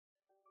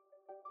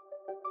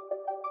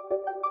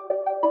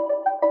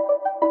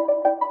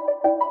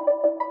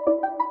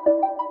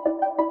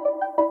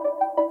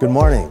Good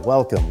morning.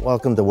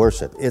 Welcome to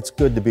worship. It's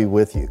good to be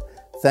with you.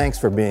 Thanks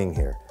for being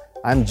here.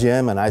 I'm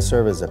Jim, and I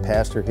serve as a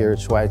pastor here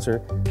at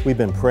Schweitzer. We've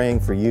been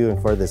praying for you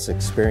and for this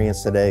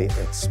experience today,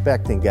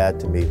 expecting God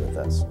to meet with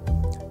us.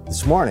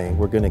 This morning,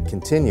 we're going to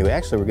continue.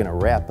 Actually, we're going to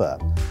wrap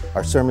up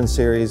our sermon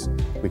series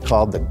we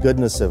called The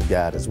Goodness of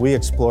God as we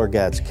explore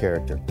God's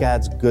character,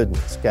 God's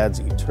goodness, God's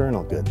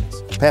eternal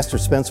goodness. Pastor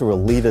Spencer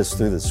will lead us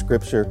through the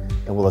scripture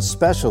and will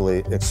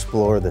especially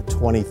explore the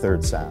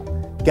 23rd Psalm.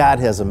 God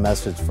has a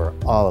message for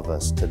all of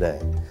us today.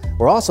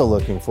 We're also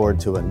looking forward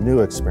to a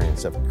new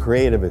experience, a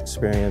creative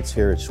experience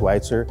here at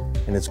Schweitzer,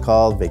 and it's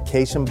called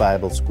Vacation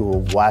Bible School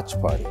Watch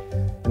Party.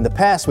 In the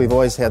past, we've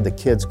always had the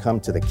kids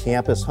come to the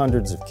campus.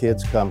 Hundreds of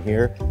kids come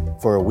here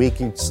for a week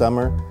each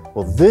summer.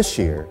 Well, this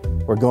year,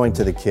 we're going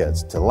to the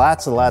kids, to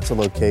lots and lots of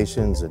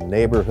locations and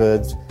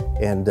neighborhoods,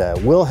 and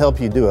we'll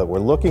help you do it. We're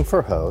looking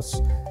for hosts,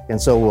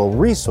 and so we'll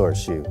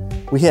resource you.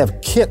 We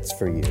have kits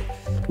for you.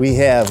 We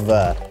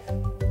have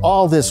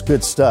all this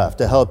good stuff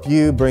to help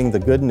you bring the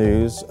good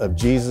news of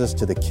Jesus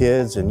to the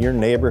kids in your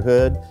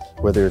neighborhood,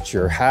 whether it's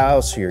your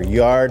house, your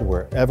yard,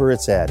 wherever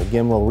it's at.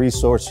 Again, we'll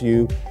resource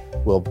you.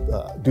 We'll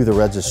do the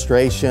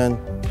registration.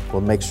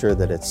 We'll make sure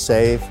that it's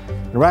safe.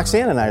 And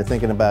Roxanne and I are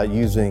thinking about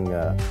using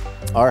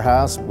our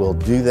house. We'll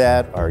do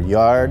that, our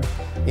yard.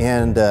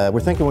 And we're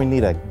thinking we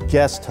need a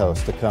guest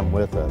host to come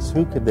with us.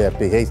 Who could that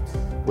be? Hey,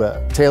 well,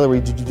 Taylor,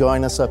 would you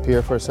join us up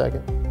here for a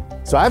second?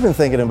 So I've been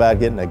thinking about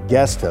getting a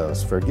guest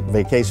host for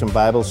Vacation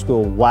Bible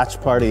School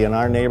Watch Party in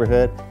our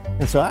neighborhood.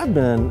 And so I've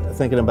been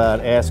thinking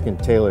about asking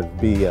Taylor to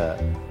be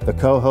the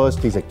co-host.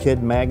 He's a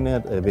kid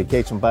magnet, a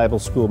Vacation Bible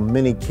School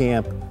mini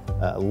camp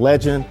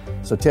legend.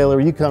 So Taylor,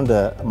 you come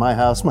to my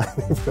house, my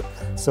neighborhood,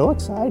 so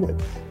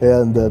excited,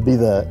 and be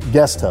the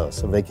guest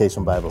host of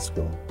Vacation Bible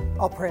School.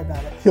 I'll pray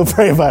about it. You'll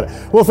pray about it.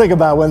 We'll think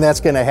about when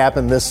that's going to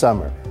happen this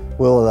summer.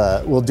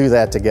 We'll do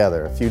that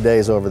together, a few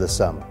days over the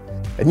summer.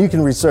 And you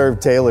can reserve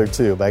Taylor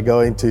too by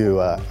going to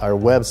our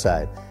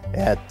website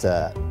at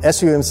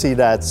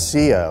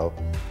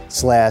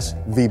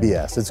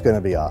sumc.co/VBS. It's going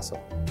to be awesome.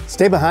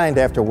 Stay behind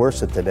after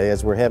worship today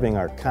as we're having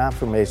our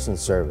confirmation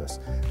service.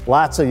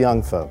 Lots of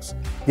young folks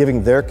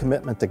giving their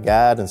commitment to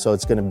God, and so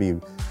it's going to be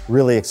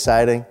really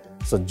exciting.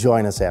 So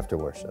join us after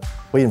worship.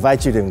 We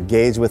invite you to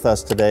engage with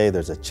us today.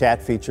 There's a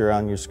chat feature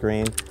on your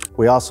screen.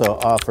 We also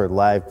offer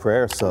live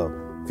prayer, so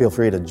feel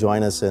free to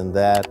join us in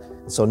that.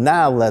 So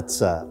now let's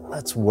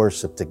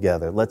worship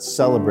together. Let's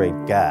celebrate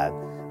God,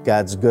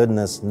 God's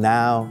goodness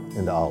now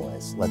and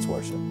always. Let's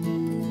worship.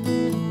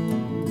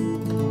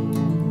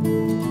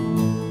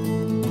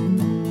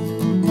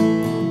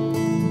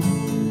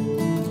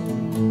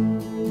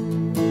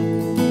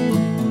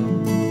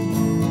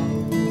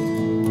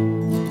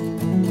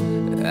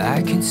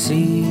 I can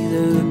see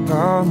the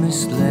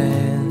promised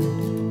land,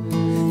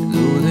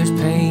 though there's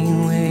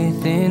pain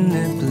within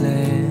the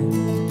plan.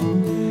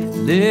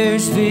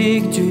 There's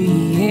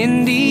victory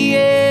in the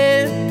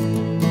end.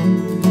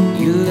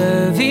 Your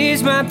love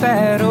is my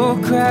battle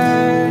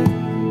cry.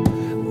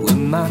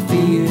 When my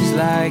fears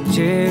like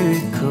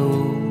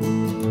Jericho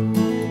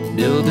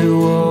build their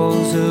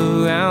walls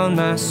around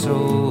my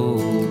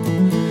soul.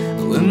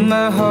 When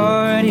my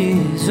heart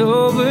is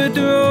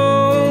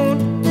overthrown,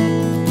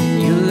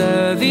 your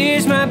love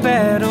is my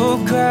battle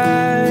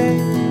cry.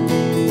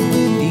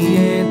 The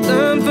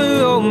anthem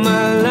for all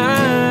my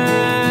life.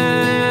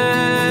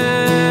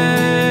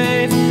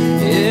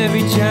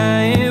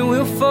 Giant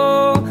will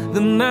fall,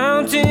 the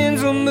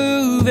mountains will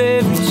move,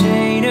 every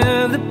chain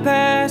of the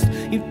past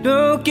you've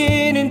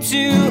broken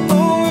into.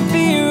 Over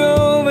fear,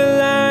 over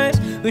lies,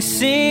 we're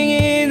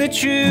singing the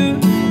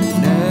truth.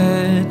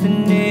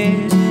 Nothing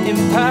is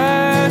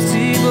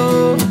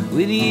impossible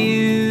with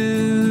you.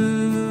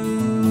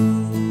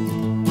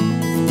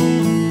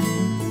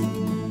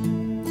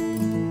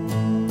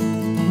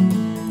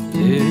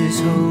 There's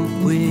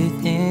hope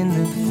within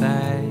the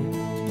fight,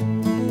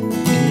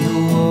 in the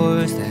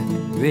wars that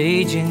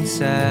rage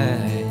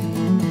inside.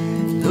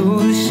 Though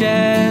the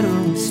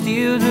shadows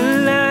steal the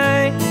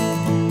light,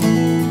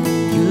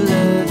 your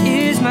love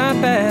is my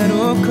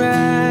battle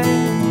cry.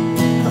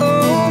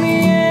 Oh, the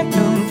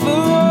anthem for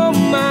all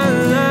my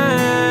life.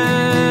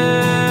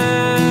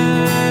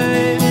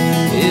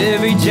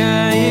 Every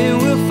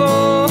giant will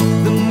fall,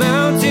 the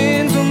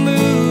mountains will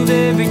move,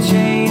 every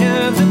chain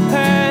of the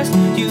past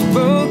you've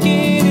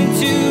broken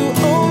into.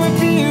 Over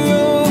fear,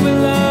 over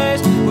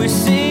lies, we're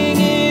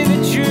singing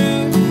the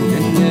truth.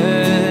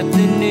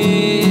 Nothing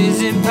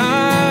is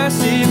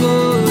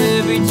impossible.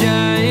 Every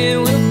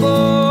giant will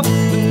fall,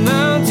 the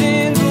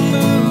mountains will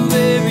move,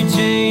 every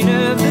chain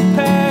of the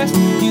past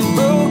you've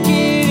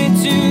broken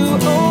into.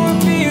 Over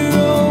fear,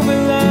 over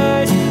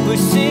lies, we're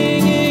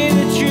singing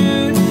the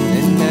truth,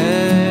 and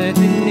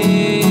nothing is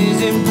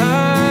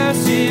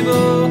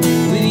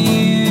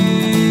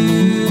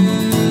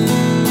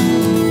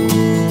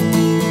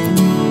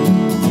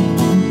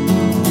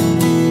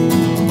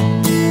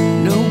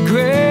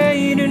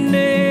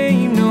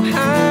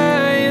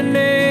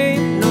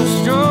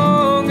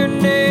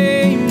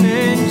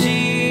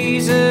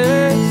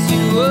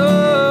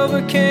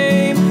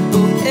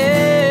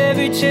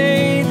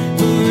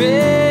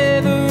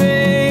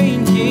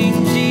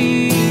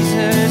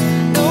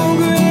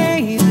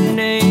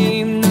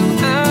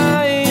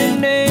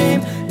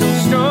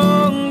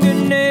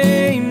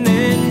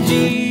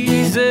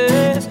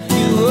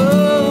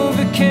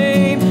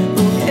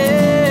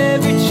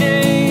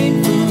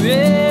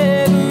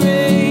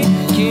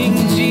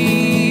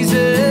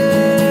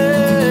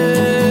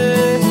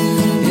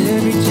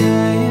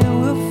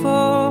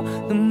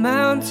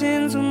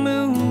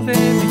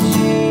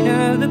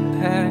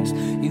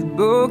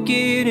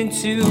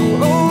into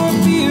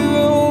over fear,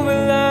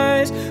 over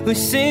lies. We're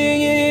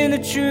singing the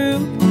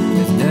truth,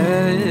 that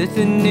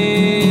nothing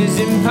is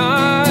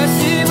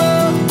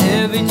impossible.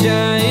 Every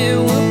giant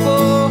will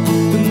fall,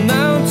 the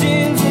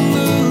mountains will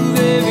move,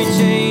 every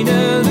chain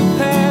of the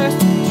past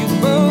you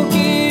broke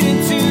it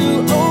into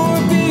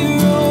over fear,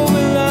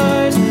 over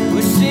lies.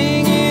 We're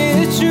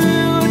singing the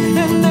truth,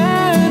 that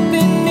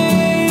nothing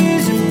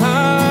is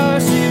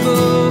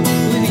impossible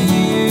with you.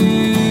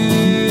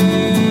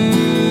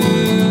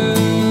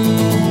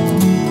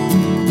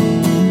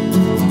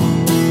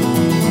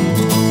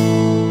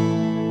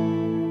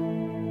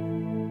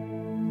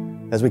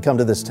 As we come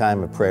to this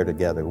time of prayer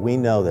together, we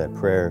know that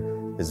prayer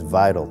is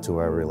vital to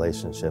our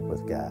relationship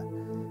with God.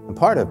 And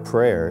part of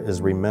prayer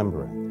is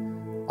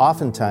remembering.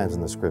 Oftentimes in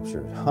the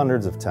scriptures,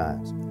 hundreds of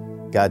times,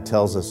 God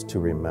tells us to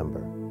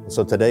remember. And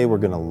so today we're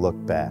going to look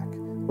back.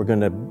 We're going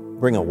to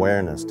bring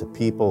awareness to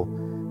people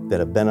that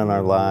have been in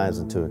our lives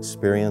and to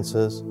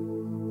experiences.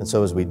 And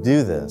so as we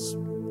do this,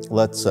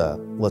 let's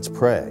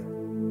pray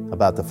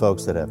about the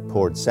folks that have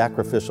poured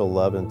sacrificial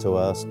love into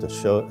us,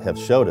 have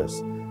showed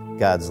us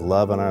God's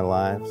love in our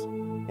lives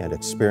and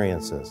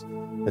experiences.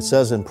 It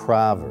says in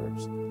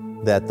Proverbs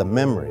that the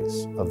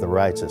memories of the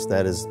righteous,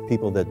 that is,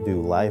 people that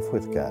do life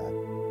with God,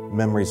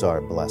 memories are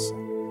a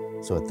blessing.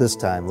 So at this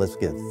time, let's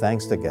give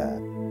thanks to God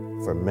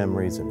for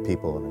memories and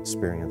people and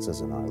experiences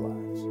in our lives.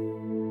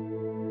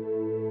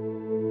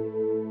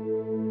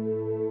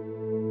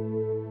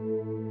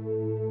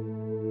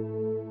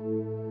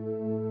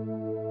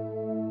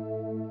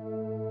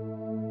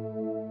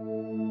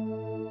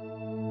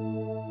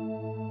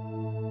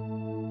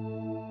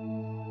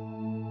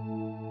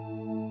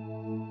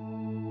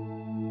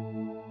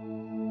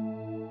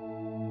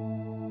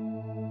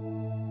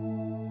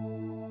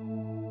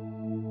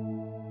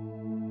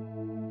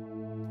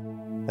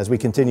 As we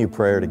continue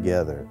prayer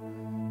together,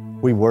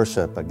 we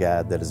worship a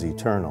God that is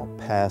eternal,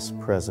 past,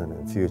 present,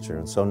 and future.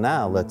 And so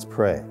now let's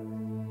pray.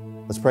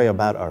 Let's pray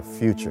about our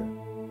future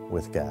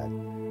with God.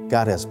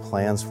 God has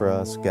plans for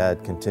us.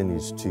 God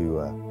continues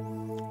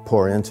to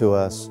pour into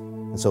us.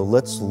 And so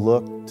let's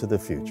look to the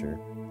future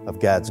of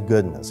God's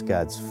goodness,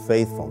 God's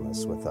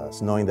faithfulness with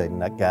us, knowing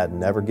that God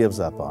never gives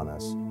up on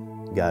us.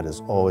 God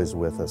is always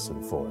with us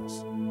and for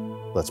us.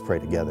 Let's pray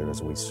together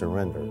as we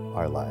surrender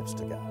our lives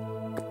to God.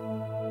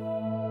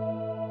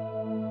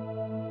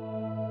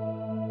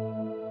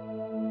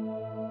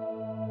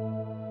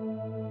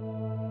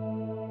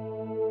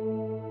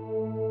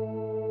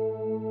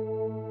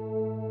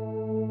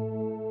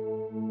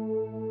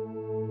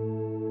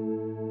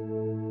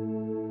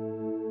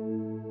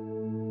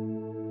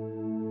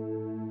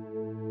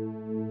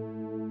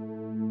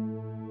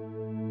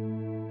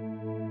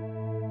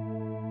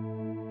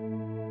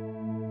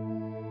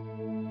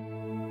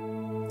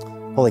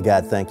 Holy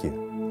God, thank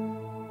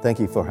you. Thank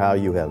you for how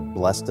you have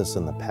blessed us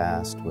in the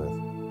past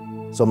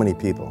with so many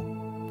people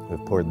who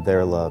have poured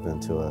their love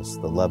into us,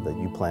 the love that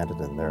you planted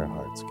in their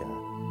hearts,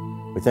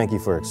 God. We thank you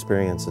for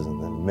experiences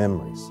and the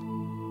memories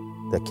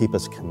that keep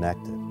us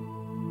connected,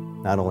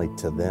 not only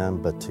to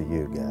them, but to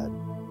you, God.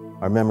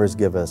 Our memories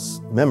give us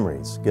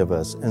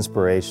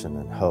inspiration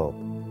and hope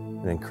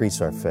and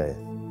increase our faith.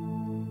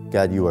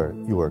 God, you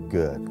are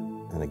good.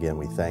 And again,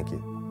 we thank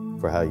you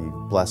for how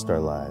you've blessed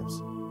our lives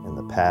in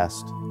the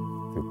past,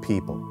 through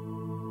people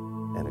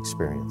and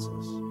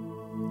experiences.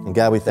 And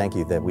God, we thank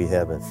you that we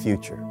have a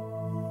future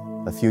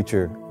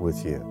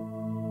with you.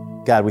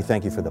 God, we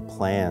thank you for the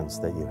plans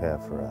that you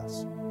have for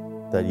us,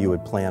 that you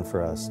would plan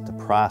for us to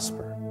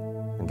prosper,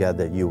 and God,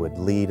 that you would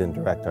lead and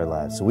direct our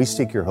lives. So we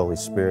seek your Holy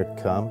Spirit,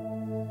 come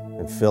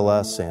and fill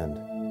us and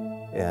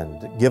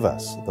give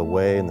us the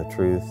way and the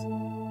truth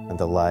and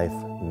the life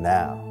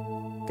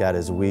now. God,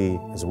 as we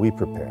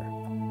prepare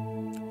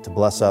to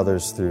bless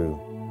others through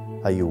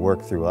how you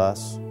work through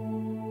us.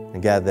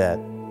 And God, that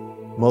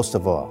most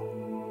of all,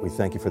 we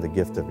thank you for the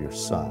gift of your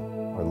Son,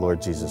 our Lord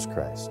Jesus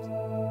Christ,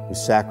 who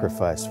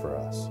sacrificed for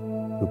us,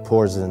 who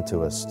pours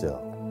into us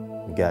still.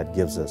 And God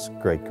gives us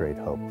great, great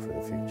hope for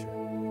the future.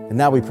 And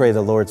now we pray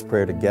the Lord's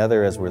Prayer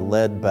together as we're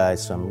led by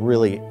some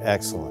really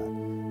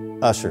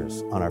excellent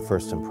ushers on our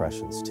First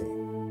Impressions team.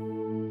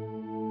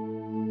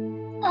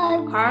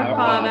 Our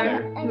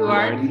Father, who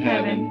art in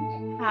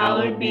heaven,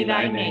 hallowed be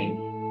thy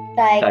name.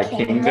 Thy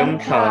kingdom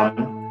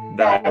come,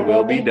 thy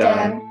will be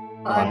done,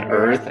 on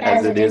earth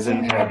as it is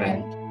in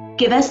heaven.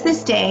 Give us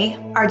this day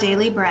our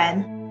daily bread,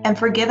 and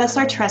forgive us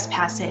our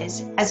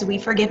trespasses, as we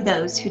forgive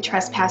those who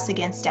trespass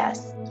against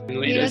us. And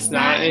lead us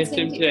not into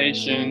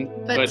temptation,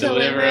 but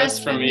deliver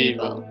us from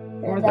evil.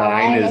 For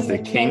thine is the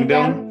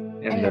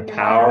kingdom, and the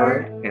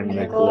power, and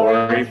the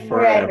glory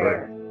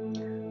forever.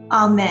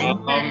 Amen.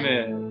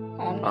 Amen.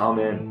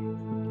 Amen.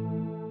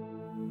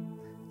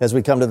 As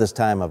we come to this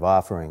time of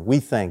offering,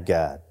 we thank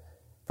God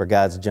for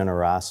God's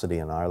generosity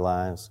in our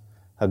lives,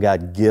 how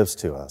God gives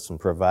to us and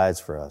provides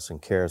for us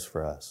and cares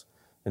for us.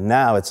 And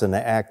now it's an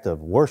act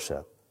of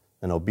worship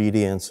and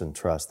obedience and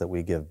trust that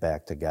we give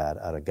back to God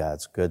out of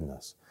God's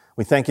goodness.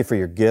 We thank you for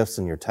your gifts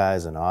and your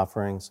tithes and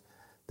offerings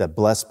that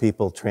bless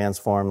people,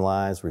 transform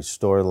lives,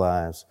 restore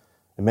lives,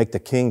 and make the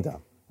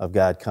kingdom of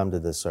God come to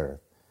this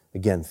earth.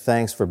 Again,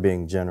 thanks for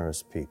being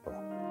generous people.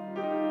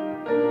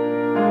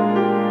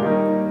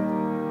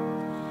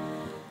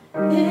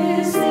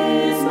 This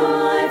is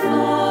my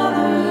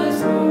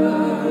Father's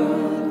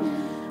world,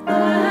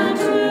 and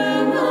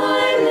to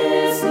my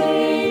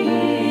listening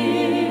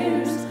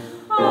ears,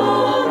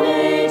 all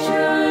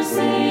nature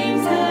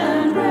sings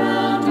and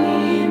round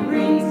me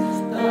rings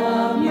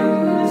the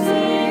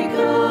music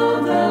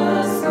of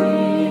the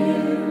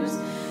spheres.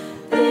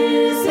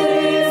 This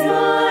is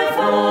my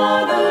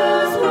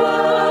Father's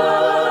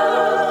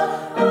world,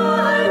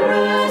 I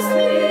rest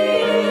me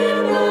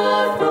in the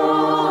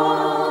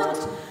thought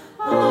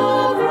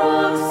of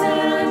rocks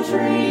and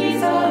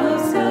trees, of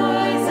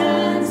skies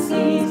and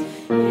seas,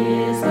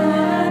 His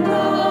hand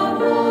of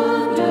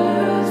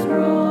wonders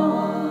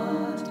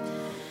wrought.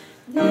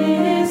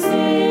 This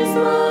is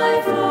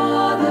my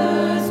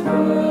Father's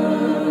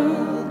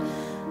world,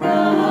 the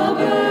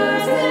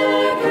birds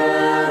their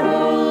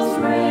carols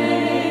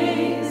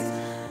raise,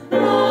 the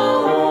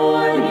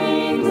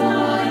morning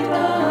light,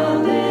 the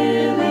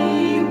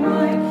lily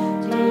white,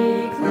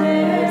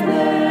 declares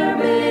their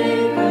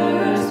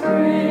Maker's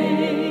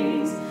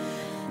praise.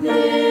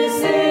 This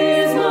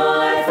is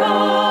my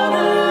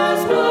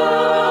Father's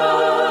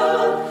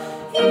world,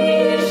 He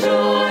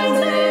shines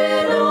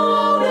in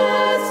all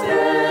that's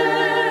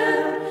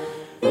fair.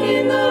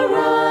 In the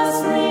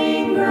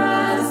rustling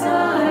grass I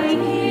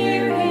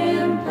hear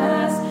Him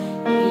pass,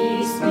 He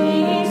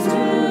speaks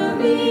to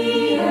me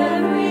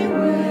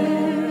everywhere.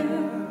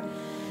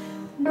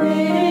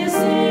 This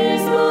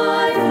is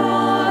my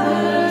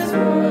Father's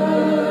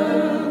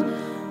world,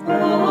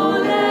 oh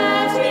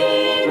let me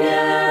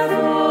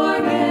never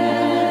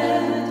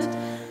forget,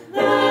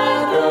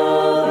 that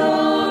though the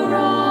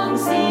wrong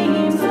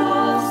seems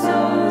oft so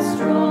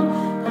strong,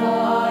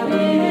 God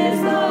is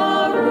the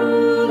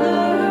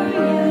ruler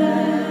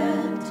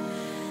yet.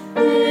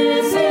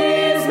 This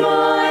is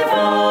my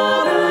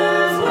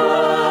Father's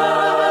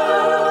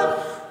world,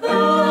 the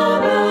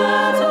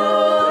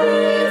battle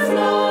is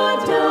not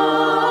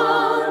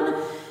done.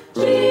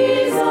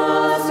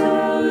 Jesus who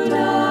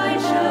died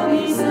shall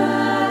be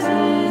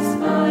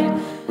satisfied,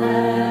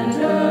 and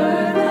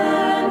earth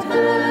and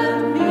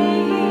heaven be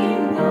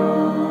one.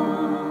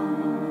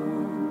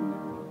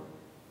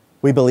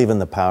 We believe in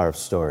the power of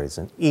stories,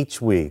 and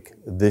each week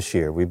this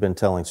year we've been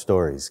telling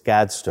stories,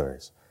 God's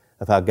stories,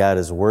 of how God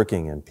is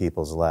working in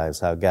people's lives,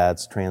 how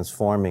God's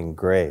transforming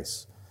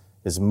grace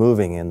is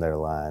moving in their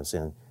lives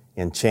and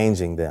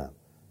changing them.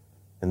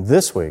 And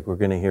this week we're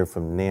going to hear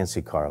from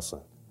Nancy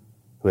Carlson,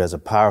 who has a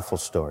powerful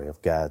story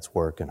of God's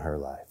work in her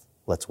life.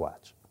 Let's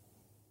watch.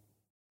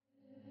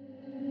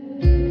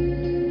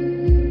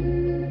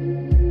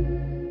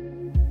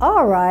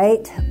 All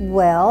right.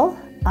 Well,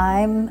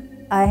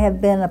 I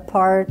have been a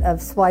part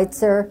of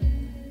Schweitzer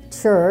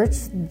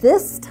Church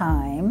this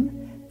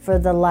time for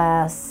the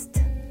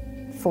last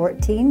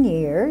 14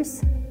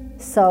 years.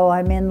 So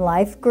I'm in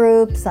life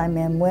groups, I'm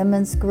in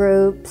women's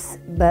groups,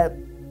 but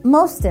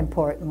most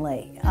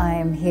importantly, I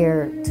am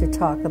here to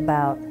talk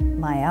about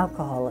my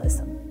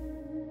alcoholism.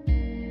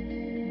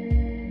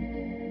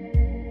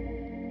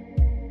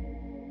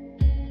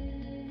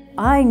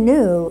 I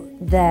knew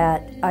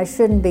that I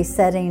shouldn't be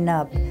setting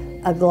up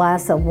a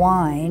glass of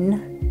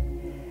wine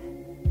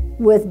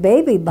with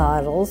baby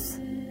bottles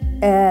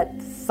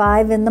at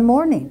 5 in the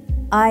morning.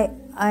 I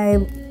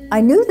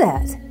knew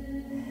that.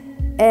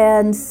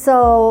 And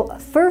so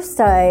first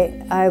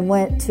I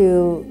went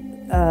to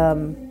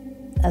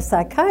a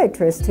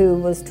psychiatrist who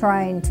was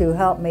trying to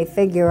help me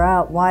figure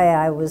out why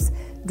I was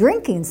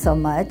drinking so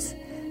much.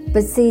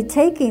 But see,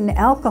 taking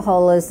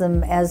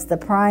alcoholism as the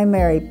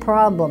primary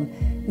problem,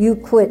 you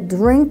quit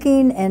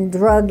drinking and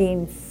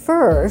drugging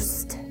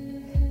first,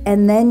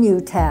 and then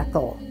you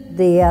tackle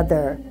the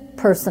other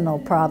personal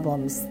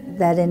problems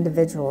that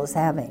individual is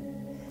having.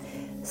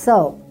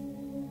 So,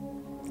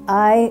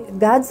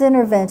 God's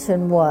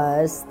intervention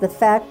was the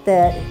fact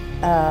that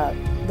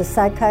the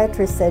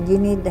psychiatrist said you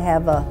need to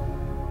have a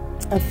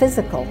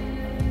physical.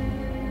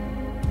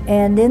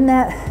 And in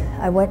that,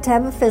 I went to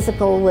have a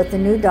physical with a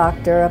new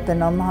doctor up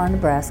in Omaha,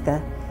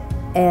 Nebraska,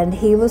 and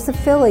he was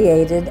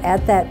affiliated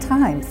at that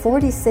time,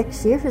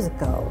 46 years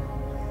ago,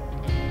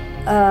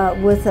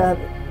 with a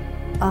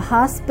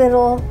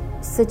hospital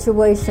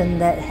situation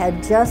that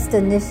had just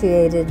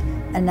initiated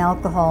an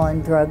alcohol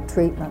and drug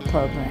treatment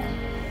program.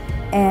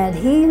 And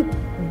he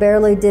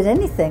barely did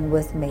anything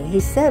with me. He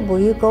said,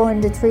 "Will you go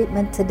into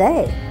treatment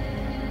today?"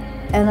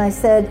 And I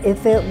said,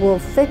 "If it will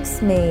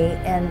fix me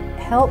and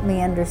help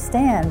me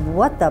understand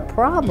what the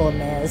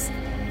problem is,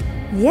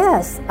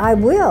 yes, I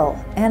will."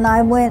 And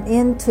I went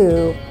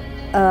into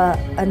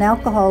an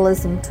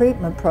alcoholism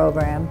treatment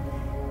program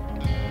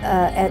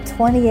at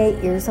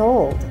 28 years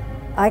old.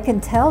 I can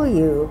tell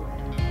you,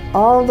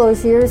 all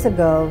those years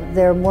ago,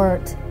 there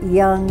weren't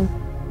young,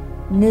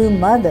 new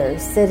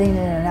mothers sitting in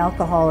an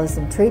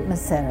alcoholism treatment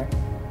center.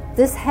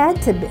 This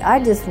had to be, I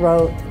just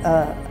wrote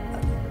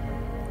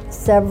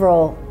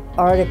several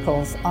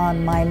articles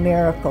on my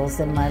miracles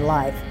in my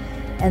life,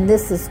 and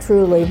this is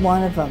truly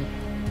one of them.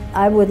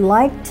 I would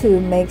like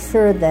to make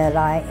sure that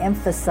I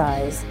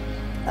emphasize,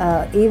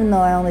 even though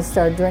I only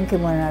started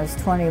drinking when I was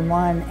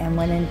 21 and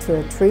went into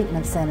a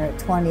treatment center at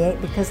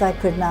 28 because I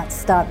could not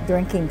stop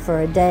drinking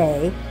for a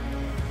day,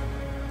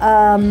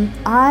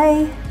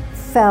 I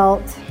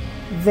felt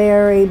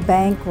very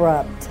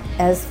bankrupt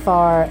as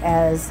far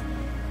as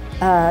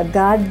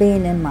God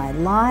being in my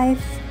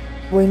life.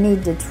 We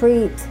need to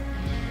treat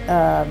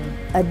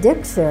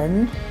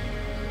addiction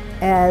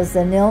as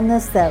an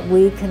illness that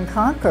we can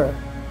conquer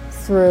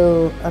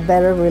through a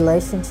better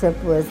relationship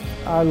with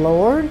our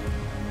Lord,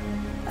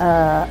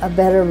 a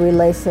better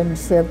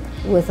relationship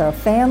with our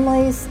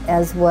families,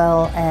 as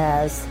well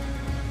as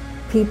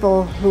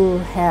people who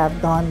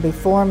have gone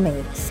before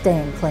me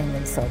staying clean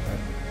and sober.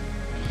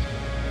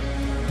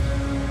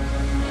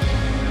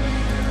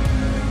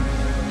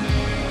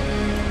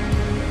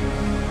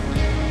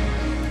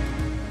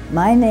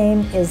 My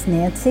name is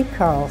Nancy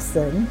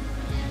Carlson,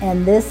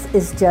 and this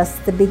is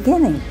just the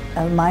beginning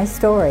of my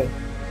story.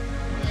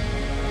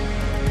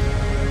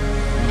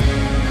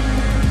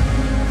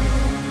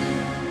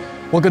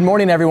 Well, good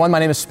morning, everyone. My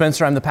name is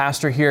Spencer. I'm the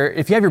pastor here.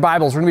 If you have your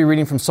Bibles, we're going to be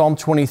reading from Psalm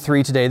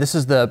 23 today. This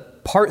is the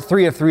part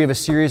 3 of a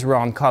series we're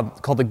on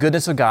called The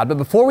Goodness of God. But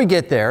before we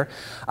get there,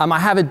 I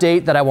have a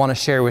date that I want to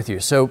share with you.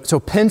 So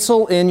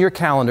pencil in your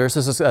calendars.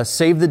 This is a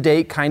save the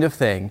date kind of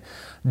thing.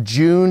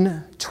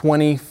 June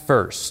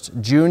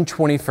 21st. June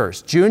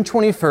 21st. June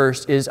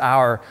 21st is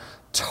our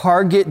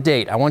target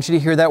date. I want you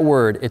to hear that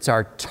word. It's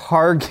our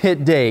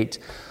target date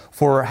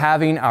for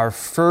having our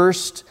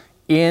first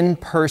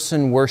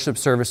in-person worship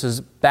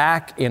services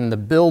back in the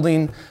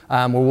building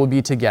where we'll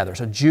be together.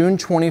 So June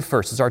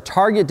 21st is our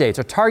target date. It's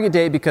our target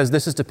date because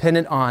this is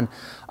dependent on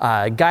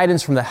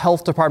guidance from the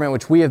health department,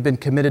 which we have been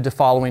committed to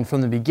following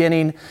from the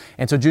beginning.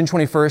 And so June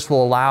 21st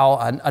will allow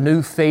a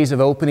new phase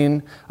of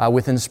opening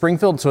within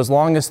Springfield. So as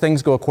long as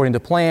things go according to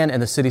plan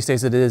and the city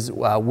stays as it is,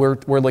 we're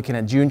looking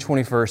at June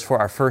 21st for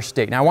our first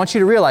date. Now I want you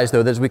to realize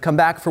though that as we come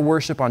back for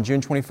worship on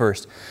June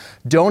 21st,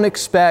 don't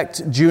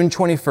expect June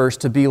 21st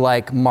to be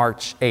like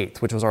March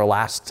 8th, which was our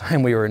last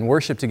time we were in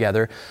worship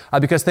together,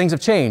 because things have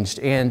changed.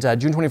 And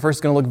June 21st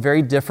is going to look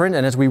very different.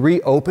 And as we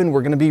reopen,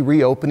 we're going to be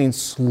reopening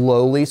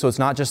slowly. So it's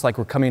not just like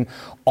we're coming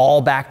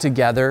all back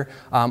together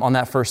on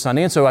that first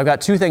Sunday. And so I've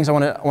got two things I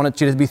want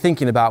you to be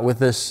thinking about with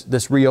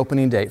this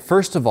reopening date.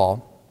 First of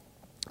all,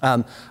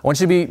 I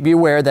want you to be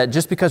aware that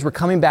just because we're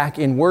coming back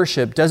in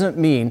worship doesn't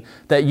mean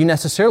that you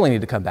necessarily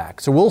need to come back.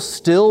 So we'll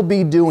still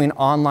be doing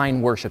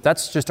online worship.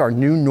 That's just our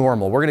new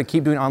normal. We're going to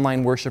keep doing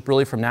online worship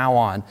really from now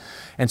on.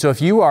 And so if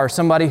you are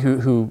somebody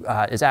who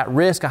is at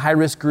risk, a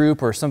high-risk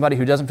group, or somebody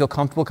who doesn't feel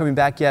comfortable coming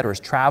back yet or is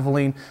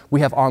traveling,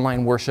 we have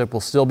online worship. We'll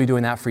still be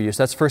doing that for you.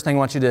 So that's the first thing I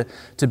want you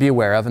to be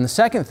aware of. And the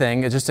second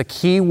thing is just a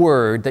key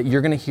word that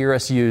you're going to hear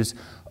us use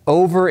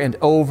over and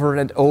over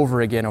and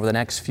over again over the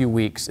next few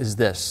weeks is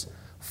this: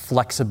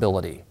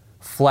 flexibility.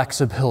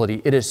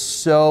 Flexibility. It is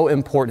so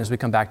important as we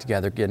come back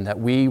together again that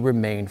we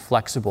remain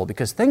flexible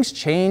because things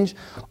change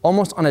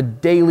almost on a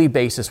daily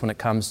basis when it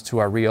comes to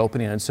our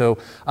reopening. And so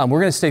we're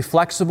going to stay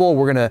flexible.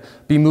 We're going to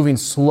be moving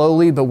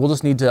slowly, but we'll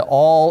just need to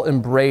all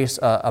embrace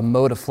a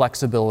mode of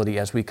flexibility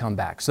as we come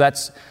back. So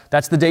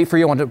that's the date for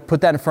you. I want to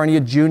put that in front of you,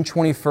 June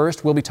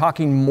 21st. We'll be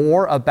talking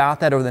more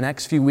about that over the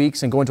next few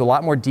weeks and go into a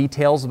lot more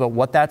details about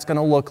what that's going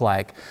to look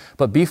like.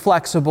 But be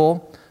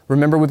flexible.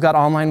 Remember, we've got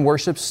online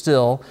worship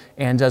still,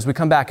 and as we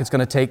come back, it's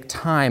going to take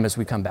time as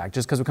we come back.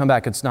 Just because we come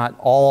back, it's not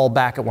all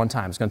back at one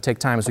time. It's going to take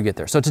time as we get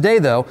there. So today,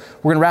 though,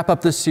 we're going to wrap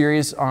up this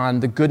series on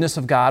the goodness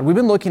of God. We've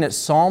been looking at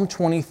Psalm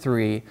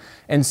 23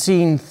 and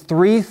seeing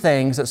three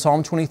things that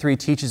Psalm 23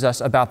 teaches us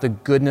about the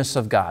goodness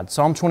of God.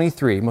 Psalm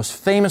 23, most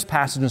famous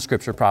passage in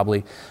Scripture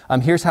probably.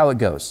 Here's how it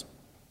goes.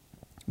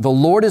 The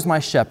Lord is my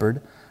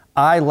shepherd,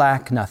 I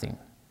lack nothing.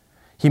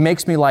 He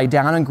makes me lie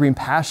down in green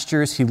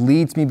pastures. He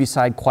leads me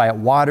beside quiet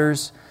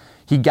waters.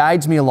 He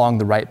guides me along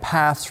the right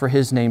paths for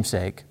His name's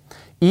sake.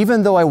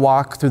 Even though I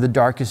walk through the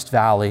darkest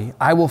valley,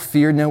 I will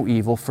fear no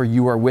evil, for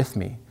you are with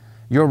me.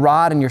 Your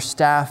rod and your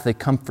staff, they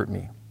comfort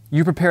me.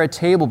 You prepare a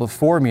table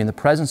before me in the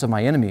presence of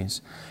my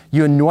enemies.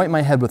 You anoint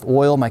my head with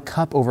oil, my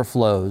cup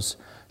overflows.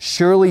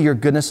 Surely your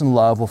goodness and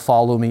love will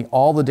follow me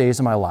all the days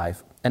of my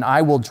life, and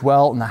I will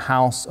dwell in the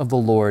house of the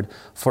Lord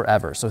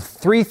forever. So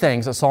three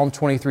things that Psalm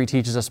 23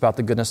 teaches us about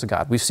the goodness of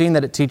God. We've seen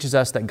that it teaches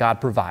us that God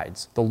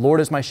provides. The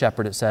Lord is my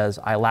shepherd, it says,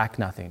 I lack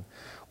nothing.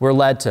 We're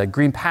led to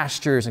green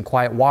pastures and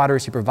quiet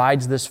waters. He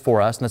provides this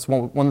for us, and that's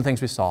one of the things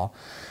we saw.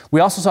 We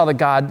also saw that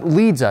God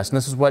leads us, and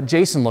this is what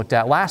Jason looked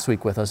at last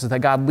week with us, is that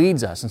God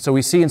leads us. And so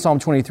we see in Psalm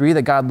 23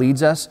 that God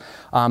leads us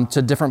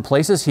to different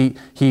places. He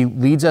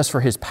leads us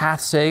for His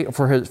path's sake,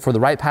 for the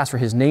right path for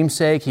His name's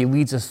sake. He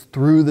leads us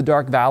through the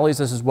dark valleys.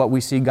 This is what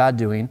we see God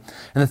doing.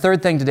 And the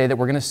third thing today that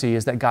we're going to see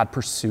is that God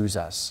pursues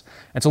us.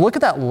 And so look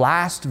at that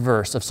last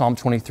verse of Psalm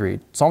 23.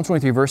 Psalm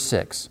 23, verse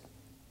 6.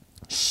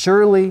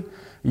 Surely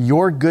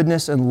your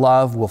goodness and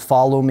love will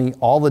follow me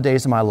all the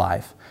days of my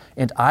life,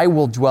 and I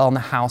will dwell in the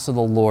house of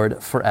the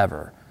Lord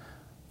forever.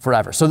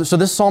 forever. So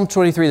this Psalm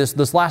 23,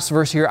 this last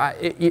verse here,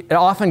 it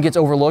often gets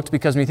overlooked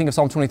because when you think of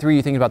Psalm 23,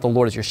 you think about the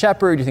Lord as your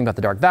shepherd, you think about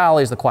the dark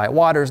valleys, the quiet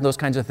waters, and those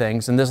kinds of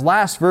things. And this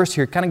last verse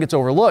here kind of gets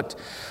overlooked,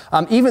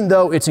 even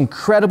though it's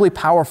incredibly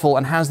powerful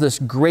and has this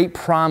great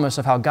promise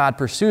of how God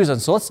pursues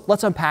us. So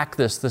let's unpack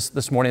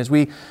this morning as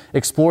we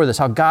explore this,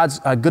 how God's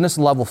goodness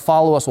and love will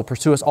follow us, will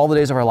pursue us all the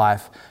days of our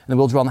life, and then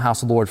we'll dwell in the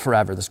house of the Lord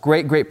forever. This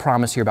great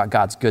promise here about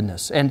God's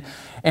goodness. And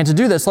to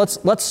do this,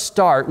 let's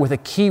start with a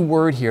key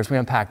word here as we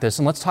unpack this,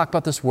 and let's talk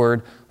about this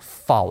word,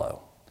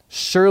 follow.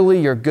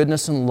 Surely your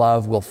goodness and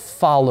love will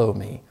follow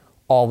me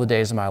all the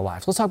days of my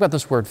life. Let's talk about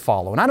this word,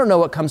 follow. And I don't know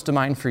what comes to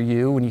mind for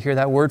you when you hear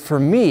that word. For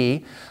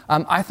me,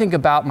 I think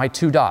about my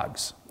two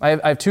dogs. I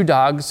have two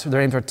dogs. Their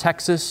names are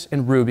Texas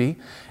and Ruby.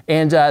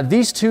 And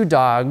these two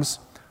dogs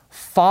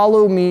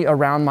follow me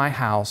around my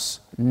house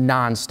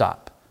nonstop.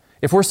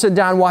 If we're sitting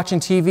down watching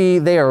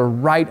TV, they are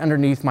right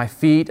underneath my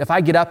feet. If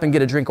I get up and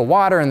get a drink of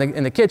water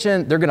in the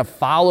kitchen, they're going to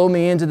follow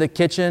me into the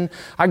kitchen.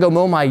 I go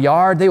mow my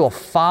yard, they will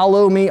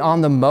follow me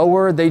on the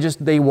mower. They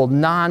will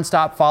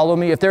nonstop follow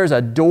me. If there's a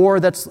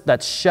door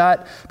that's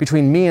shut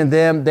between me and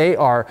them, they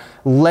are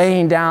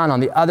laying down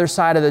on the other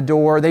side of the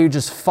door. They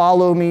just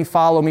follow me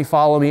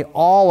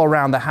all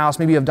around the house.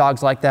 Maybe you have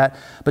dogs like that.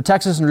 But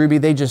Texas and Ruby,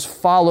 they just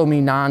follow me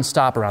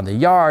nonstop around the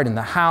yard and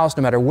the house.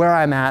 No matter where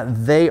I'm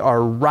at, they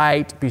are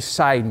right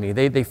beside me.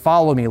 They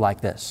follow me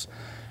like this.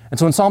 And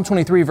so when Psalm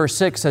 23 verse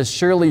 6 says,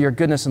 surely your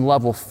goodness and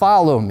love will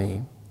follow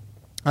me,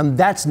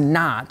 that's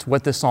not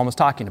what this psalm is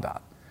talking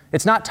about.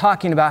 It's not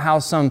talking about how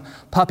some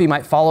puppy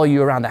might follow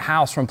you around the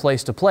house from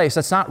place to place.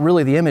 That's not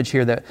really the image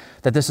here that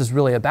this is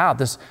really about.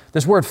 This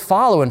word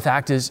follow, in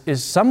fact,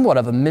 is somewhat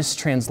of a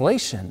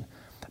mistranslation,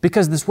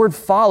 because this word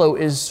follow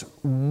is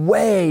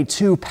way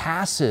too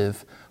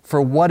passive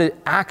for what it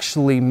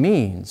actually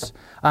means.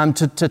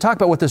 To talk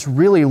about what this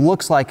really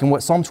looks like and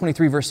what Psalm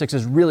 23 verse 6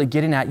 is really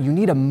getting at, you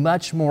need a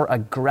much more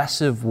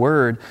aggressive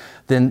word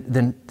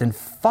than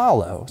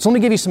follow. So let me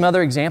give you some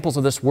other examples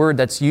of this word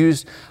that's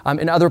used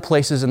in other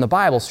places in the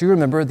Bible. So you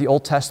remember the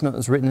Old Testament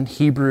was written in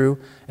Hebrew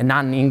and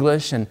not in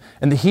English, and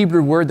the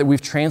Hebrew word that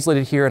we've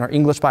translated here in our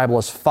English Bible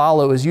as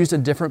follow is used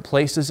in different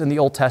places in the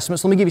Old Testament.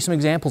 So let me give you some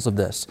examples of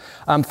this.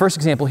 First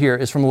example here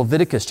is from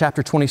Leviticus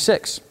chapter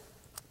 26.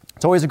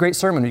 It's always a great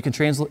sermon. You can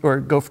translate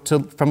or go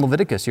from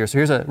Leviticus here. So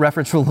here's a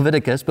reference from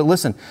Leviticus. But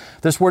listen,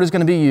 this word is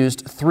going to be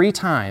used 3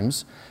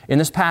 times in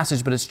this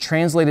passage, but it's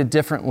translated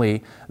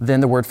differently than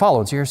the word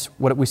follow. So here's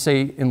what we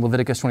say in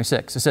Leviticus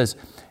 26. It says,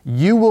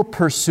 you will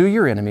pursue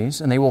your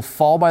enemies, and they will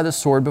fall by the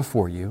sword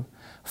before you.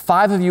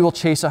 5 of you will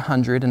chase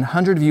 100, and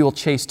 100 of you will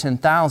chase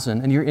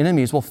 10,000, and your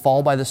enemies will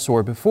fall by the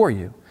sword before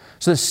you.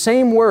 So the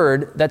same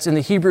word that's in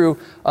the Hebrew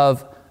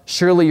of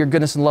surely your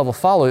goodness and love will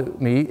follow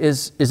me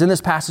is in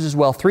this passage as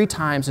well 3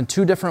 times in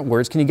 2 different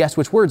words. Can you guess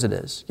which words it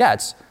is? Yeah,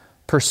 it's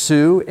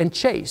pursue and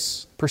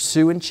chase.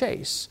 Pursue and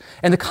chase.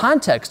 And the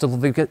context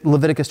of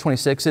Leviticus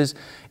 26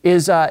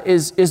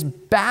 is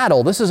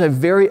battle. This is a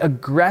very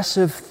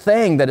aggressive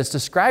thing that it's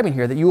describing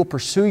here, that you will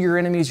pursue your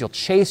enemies, you'll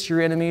chase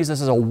your enemies. This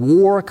is a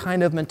war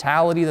kind of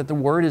mentality that the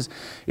word is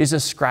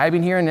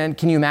describing here. And then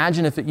can you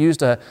imagine if it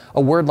used a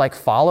word like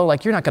follow?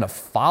 Like, you're not going to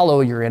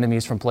follow your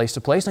enemies from place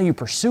to place. No, you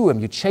pursue them,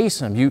 you chase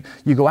them, you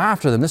go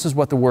after them. This is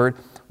what the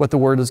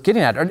word is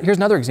getting at. Here's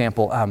another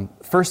example,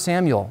 1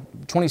 Samuel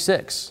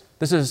 26.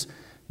 This is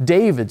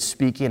David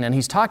speaking, and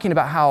he's talking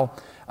about how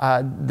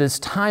this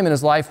time in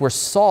his life where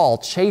Saul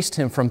chased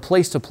him from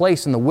place to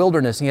place in the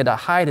wilderness. He had to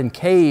hide in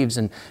caves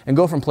and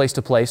go from place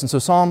to place. And so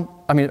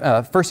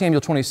 1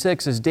 Samuel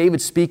 26 is David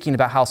speaking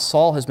about how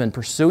Saul has been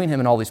pursuing him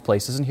in all these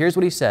places. And here's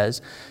what he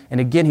says. And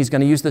again, he's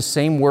going to use the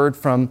same word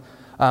from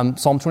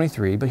Psalm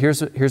 23, but here's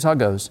how it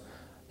goes.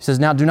 He says,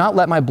 now do not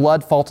let my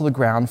blood fall to the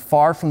ground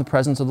far from the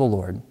presence of the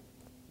Lord.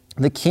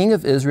 The king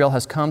of Israel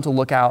has come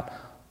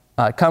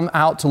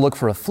out to look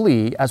for a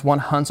flea as one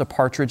hunts a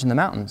partridge in the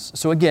mountains.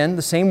 So again,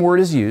 the same word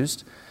is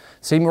used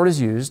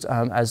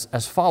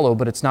as follow,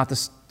 but it's not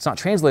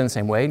translated in the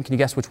same way. And can you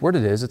guess which word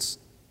it is? It's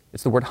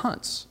the word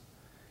hunts.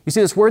 You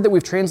see, this word that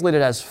we've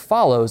translated as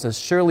follows, as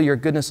surely your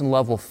goodness and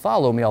love will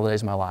follow me all the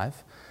days of my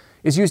life,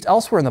 is used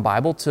elsewhere in the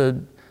Bible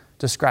to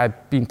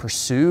describe being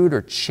pursued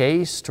or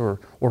chased or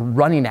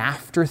running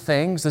after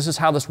things. This is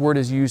how this word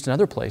is used in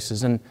other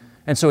places. And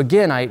so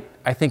again,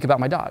 I think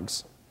about my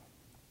dogs.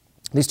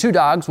 These 2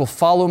 dogs will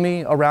follow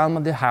me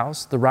around the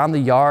house, around the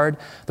yard.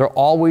 They're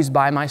always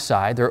by my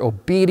side. They're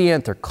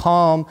obedient. They're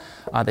calm.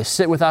 They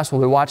sit with us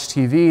while we watch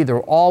TV. They're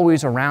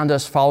always around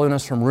us, following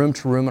us from room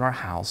to room in our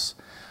house.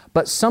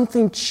 But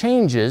something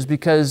changes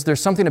because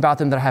there's something about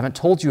them that I haven't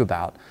told you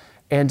about.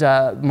 And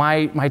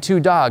my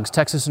 2 dogs,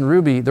 Texas and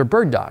Ruby, they're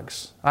bird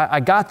dogs. I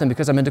got them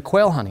because I'm into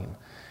quail hunting.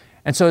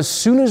 And so as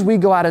soon as we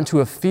go out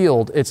into a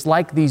field, it's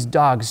like these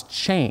dogs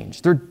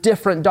change. They're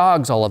different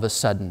dogs all of a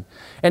sudden.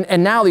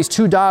 And now these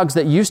 2 dogs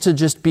that used to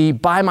just be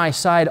by my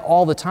side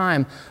all the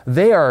time,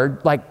 they are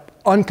like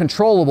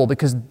uncontrollable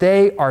because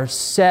they are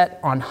set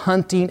on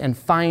hunting and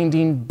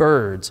finding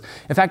birds.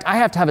 In fact, I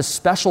have to have a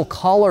special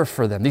collar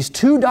for them. These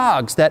two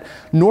dogs that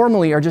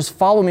normally are just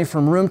following me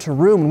from room to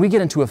room, when we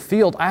get into a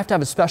field, I have to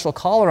have a special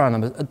collar on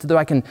them so that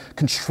I can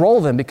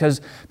control them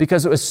because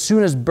as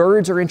soon as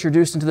birds are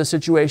introduced into the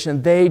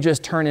situation, they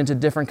just turn into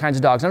different kinds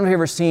of dogs. I don't know if you've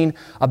ever seen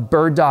a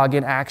bird dog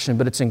in action,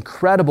 but it's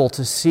incredible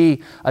to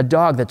see a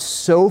dog that's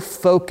so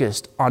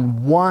focused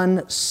on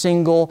one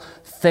single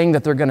thing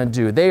that they're going to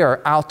do. They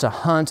are out to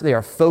hunt. They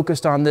are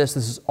focused on this.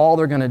 This is all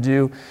they're going to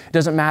do. It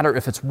doesn't matter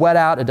if it's wet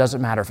out. It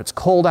doesn't matter if it's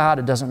cold out.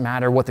 It doesn't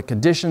matter what the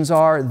conditions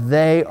are.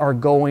 They are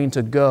going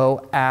to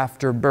go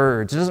after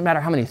birds. It doesn't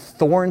matter how many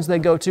thorns they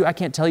go to. I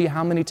can't tell you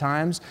how many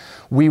times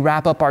we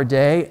wrap up our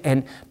day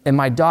and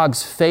my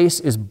dog's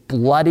face is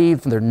bloody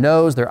from their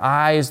nose, their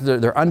eyes,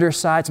 their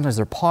underside, sometimes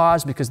their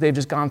paws, because they've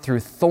just gone through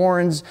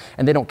thorns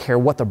and they don't care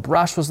what the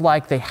brush was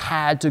like. They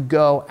had to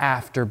go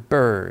after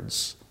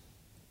birds.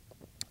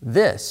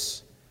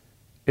 This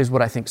is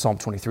what I think Psalm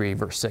 23,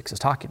 verse 6 is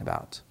talking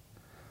about.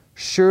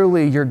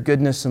 Surely your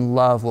goodness and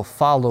love will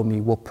follow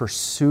me, will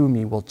pursue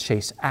me, will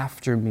chase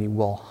after me,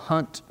 will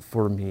hunt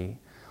for me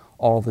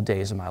all the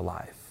days of my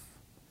life.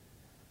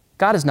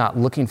 God is not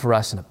looking for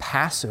us in a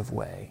passive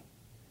way.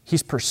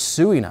 He's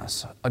pursuing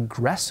us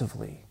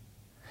aggressively.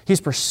 He's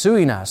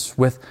pursuing us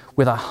with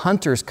a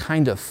hunter's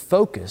kind of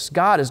focus.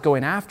 God is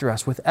going after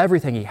us with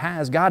everything He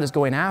has. God is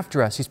going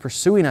after us. He's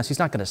pursuing us. He's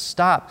not going to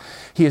stop.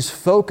 He is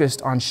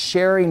focused on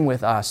sharing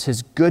with us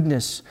His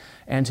goodness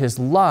and His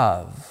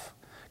love.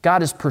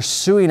 God is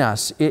pursuing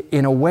us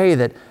in a way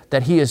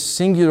that He is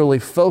singularly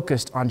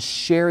focused on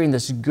sharing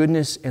this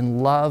goodness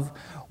and love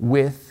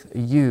with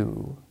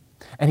you.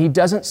 And He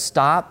doesn't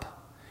stop.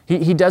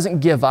 He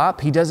doesn't give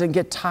up. He doesn't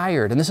get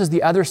tired. And this is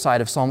the other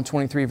side of Psalm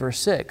 23, verse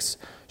 6.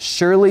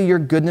 Surely your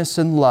goodness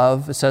and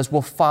love, it says,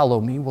 will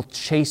follow me, will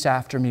chase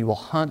after me, will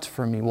hunt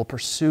for me, will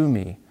pursue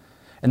me.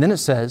 And then it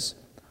says,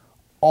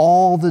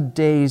 all the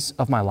days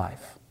of my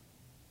life.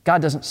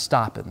 God doesn't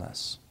stop in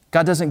this.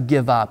 God doesn't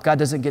give up. God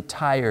doesn't get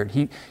tired.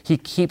 He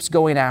keeps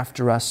going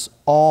after us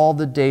all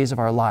the days of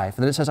our life.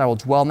 And then it says, I will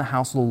dwell in the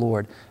house of the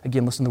Lord.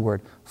 Again, listen to the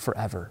word,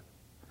 forever.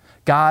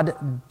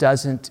 God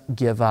doesn't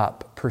give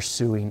up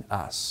pursuing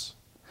us.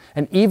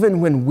 And even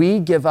when we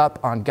give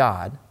up on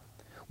God,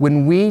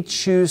 when we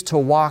choose to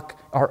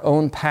walk our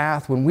own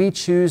path, when we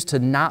choose to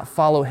not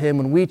follow Him,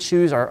 when we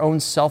choose our own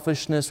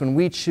selfishness, when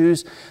we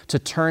choose to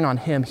turn on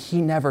Him,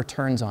 He never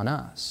turns on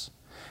us.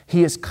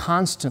 He is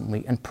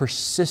constantly and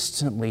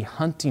persistently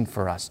hunting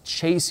for us,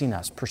 chasing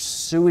us,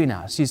 pursuing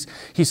us.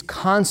 He's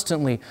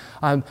constantly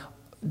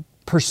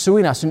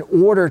pursuing us in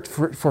order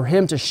for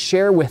Him to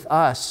share with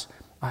us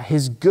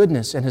His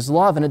goodness and His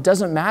love. And it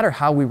doesn't matter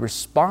how we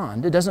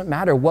respond. It doesn't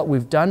matter what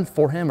we've done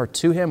for Him or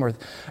to Him, or it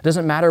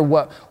doesn't matter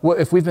what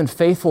if we've been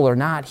faithful or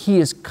not. He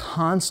is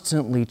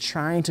constantly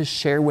trying to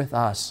share with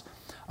us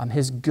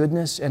His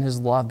goodness and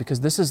His love,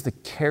 because this is the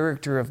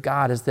character of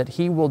God, is that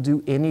He will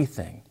do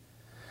anything.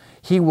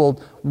 He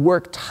will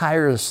work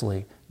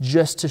tirelessly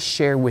just to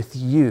share with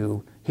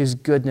you His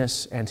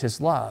goodness and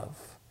His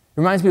love. It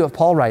reminds me of what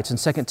Paul writes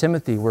in 2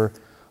 Timothy, where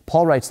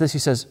Paul writes this. He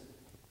says,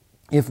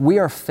 if we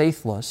are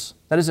faithless,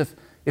 that is,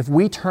 if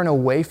we turn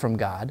away from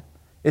God,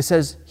 it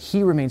says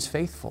He remains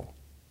faithful.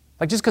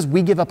 Like, just because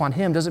we give up on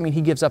Him doesn't mean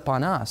He gives up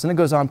on us. And it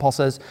goes on, Paul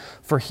says,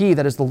 for He,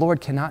 that is the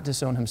Lord, cannot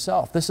disown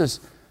Himself. This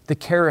is the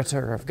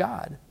character of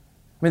God.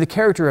 I mean, the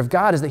character of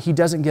God is that He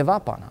doesn't give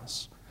up on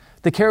us.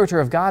 The character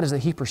of God is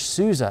that He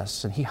pursues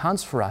us and He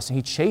hunts for us and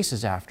He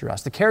chases after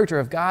us. The character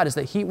of God is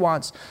that He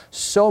wants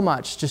so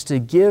much just to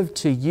give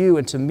to you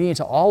and to me and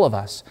to all of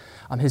us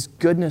His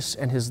goodness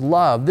and His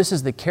love. This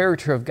is the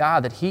character of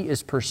God, that He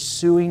is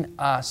pursuing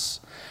us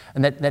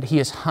and that He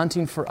is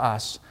hunting for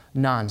us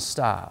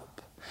nonstop.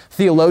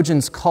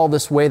 Theologians call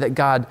this way that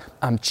God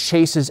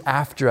chases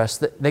after us,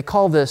 they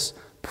call this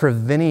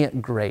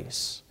prevenient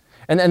grace.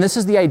 And this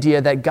is the idea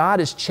that God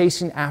is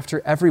chasing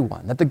after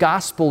everyone, that the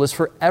gospel is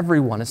for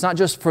everyone. It's not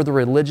just for the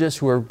religious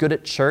who are good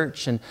at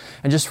church and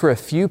just for a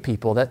few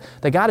people, that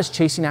God is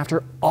chasing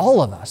after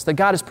all of us, that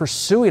God is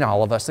pursuing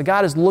all of us, that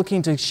God is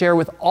looking to share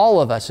with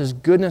all of us His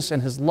goodness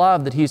and His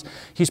love, that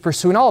He's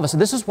pursuing all of us.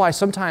 And this is why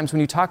sometimes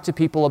when you talk to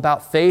people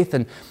about faith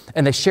and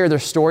they share their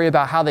story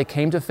about how they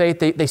came to faith,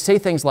 they say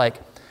things like,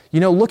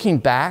 looking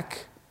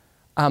back,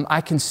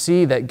 I can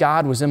see that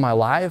God was in my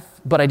life,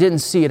 but I didn't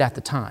see it at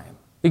the time.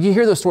 You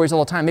hear those stories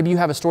all the time. Maybe you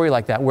have a story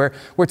like that where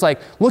it's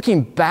like,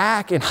 looking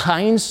back in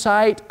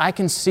hindsight, I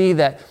can see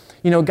that,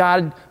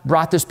 God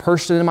brought this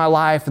person into my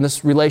life and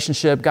this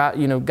relationship.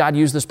 God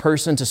used this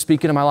person to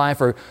speak into my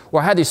life, or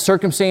I had these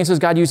circumstances.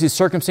 God used these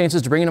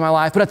circumstances to bring into my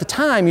life. But at the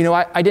time,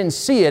 I didn't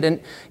see it.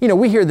 And,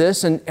 we hear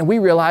this and we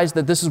realize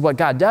that this is what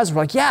God does.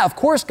 We're like, yeah, of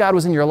course God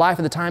was in your life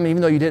at the time, even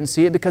though you didn't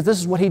see it, because this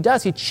is what He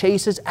does. He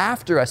chases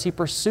after us. He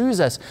pursues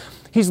us.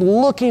 He's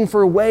looking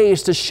for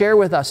ways to share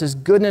with us His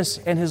goodness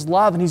and His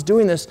love, and He's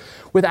doing this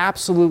with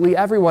absolutely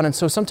everyone. And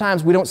so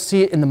sometimes we don't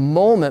see it in the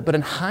moment, but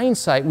in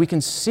hindsight, we can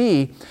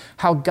see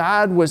how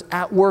God was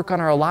at work on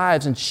our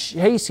lives and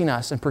chasing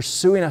us and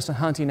pursuing us and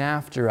hunting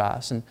after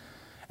us. And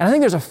And I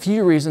think there's a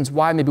few reasons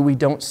why maybe we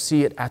don't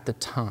see it at the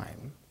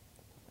time.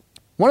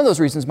 One of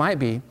those reasons might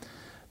be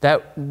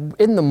that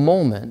in the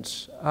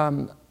moment,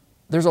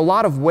 there's a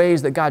lot of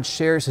ways that God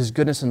shares His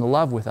goodness and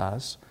love with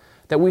us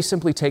that we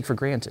simply take for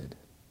granted.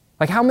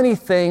 Like, how many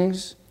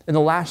things in the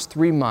last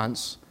 3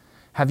 months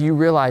have you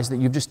realized that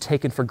you've just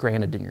taken for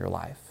granted in your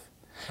life?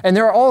 And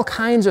there are all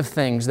kinds of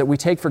things that we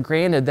take for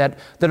granted that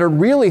are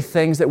really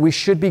things that we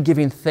should be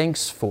giving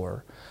thanks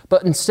for.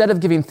 But instead of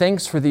giving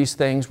thanks for these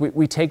things,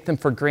 we take them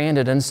for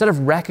granted. And instead of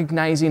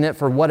recognizing it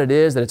for what it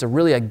is, that it's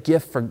really a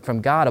gift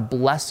from God, a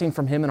blessing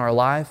from Him in our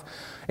life,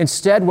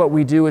 instead what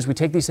we do is we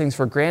take these things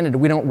for granted.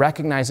 We don't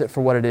recognize it for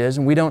what it is,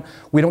 and we don't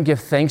give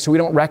thanks, or we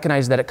don't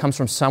recognize that it comes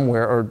from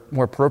somewhere, or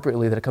more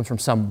appropriately, that it comes from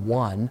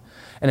someone.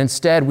 And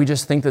instead, we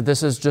just think that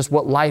this is just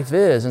what life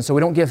is. And so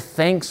we don't give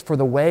thanks for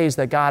the ways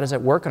that God is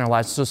at work in our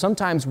lives. So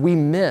sometimes we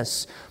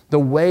miss the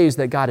ways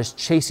that God is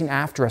chasing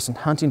after us and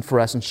hunting for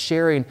us and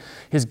sharing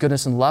His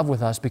goodness and love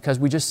with us because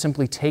we just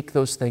simply take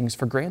those things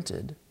for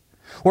granted.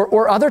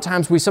 Or other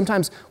times,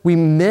 we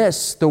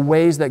miss the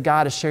ways that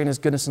God is sharing His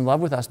goodness and love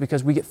with us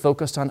because we get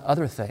focused on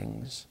other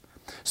things.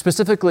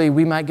 Specifically,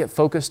 we might get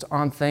focused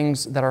on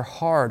things that are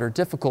hard or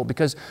difficult,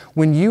 because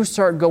when you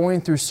start going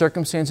through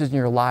circumstances in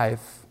your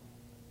life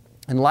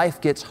and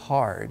life gets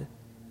hard,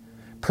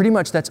 pretty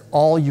much that's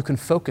all you can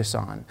focus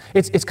on.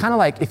 It's kind of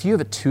like if you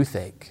have a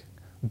toothache,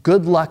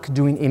 good luck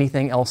doing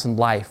anything else in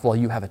life while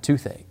you have a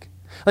toothache.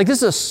 Like, this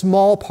is a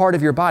small part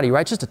of your body,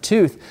 right? Just a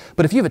tooth.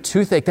 But if you have a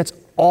toothache, that's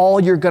all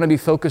you're going to be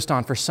focused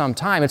on for some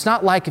time. It's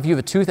not like if you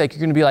have a toothache, you're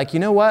going to be like, you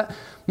know what?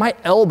 My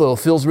elbow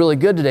feels really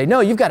good today. No,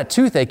 you've got a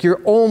toothache.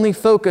 You're only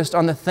focused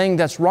on the thing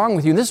that's wrong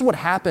with you. And this is what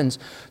happens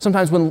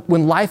sometimes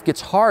when life gets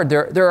hard.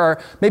 There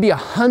are maybe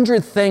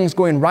 100 things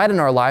going right in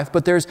our life,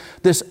 but there's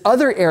this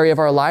other area of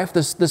our life,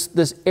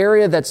 this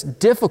area that's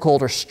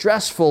difficult or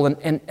stressful,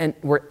 and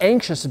we're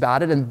anxious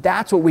about it, and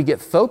that's what we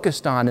get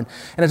focused on. And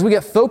as we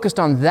get focused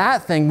on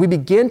that thing, we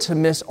begin to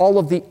miss all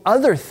of the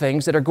other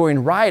things that are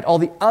going right, all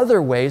the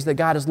other ways that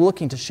God is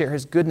looking to share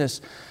His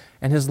goodness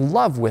and His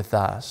love with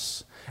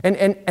us. And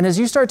as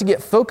you start to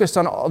get focused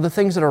on all the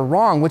things that are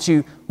wrong, what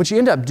you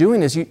end up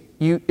doing is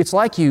it's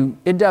like you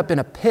end up in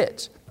a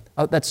pit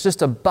that's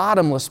just a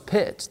bottomless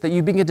pit that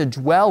you begin to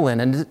dwell in,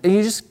 and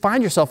you just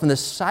find yourself in this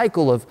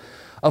cycle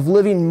of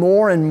living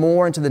more and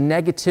more into the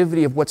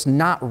negativity of what's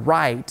not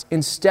right,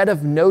 instead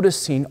of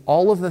noticing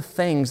all of the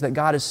things that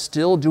God is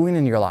still doing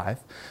in your life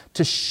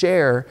to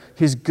share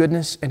His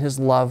goodness and His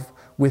love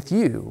with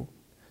you.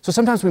 So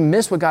sometimes we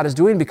miss what God is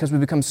doing because we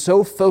become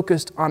so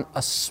focused on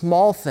a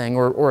small thing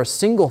or a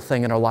single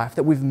thing in our life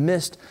that we've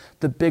missed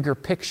the bigger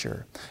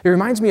picture. It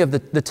reminds me of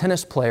the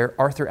tennis player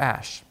Arthur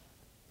Ashe.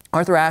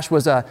 Arthur Ashe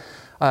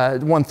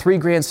won 3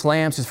 Grand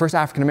Slams. He's the first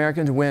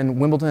African-American to win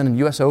Wimbledon and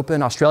U.S.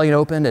 Open, Australian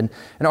Open. And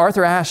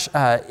Arthur Ashe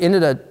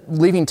ended up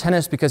leaving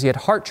tennis because he had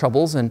heart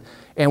troubles. And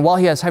while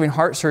he was having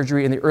heart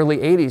surgery in the early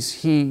 80s,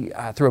 he,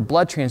 through a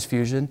blood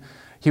transfusion,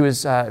 he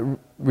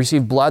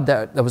received blood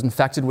that was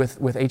infected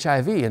with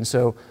HIV. And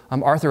so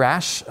Arthur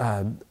Ashe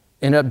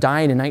ended up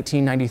dying in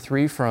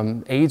 1993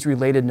 from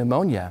AIDS-related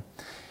pneumonia.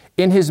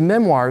 In his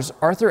memoirs,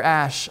 Arthur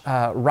Ashe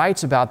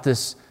writes about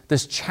this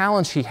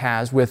challenge he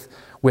has with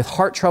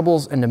heart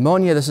troubles and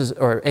pneumonia,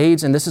 or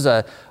AIDS, and this is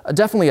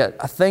definitely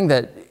a thing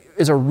that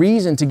is a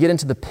reason to get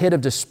into the pit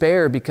of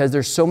despair, because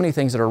there's so many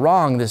things that are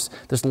wrong. This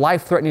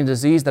life-threatening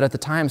disease that at the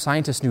time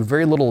scientists knew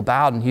very little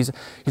about, and he's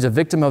a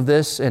victim of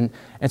this. And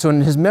so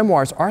in his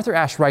memoirs, Arthur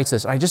Ashe writes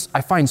this.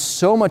 I find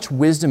so much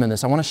wisdom in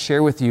this. I want to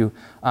share with you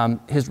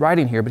his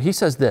writing here. But he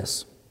says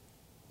this.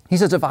 He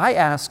says, if I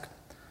ask,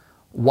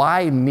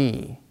 why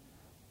me,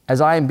 as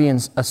I am being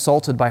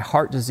assaulted by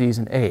heart disease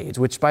and AIDS,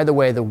 which, by the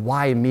way, the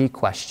why me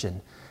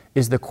question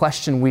is the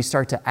question we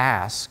start to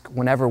ask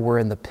whenever we're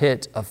in the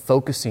pit of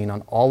focusing on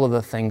all of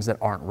the things that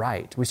aren't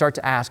right. We start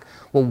to ask,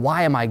 well,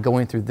 why am I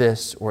going through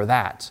this or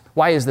that?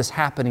 Why is this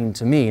happening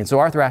to me? And so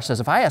Arthur Ashe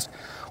says, if I ask,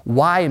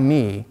 why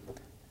me,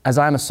 as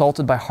I'm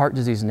assaulted by heart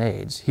disease and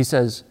AIDS, he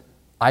says,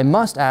 I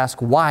must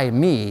ask why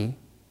me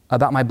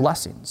about my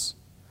blessings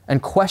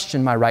and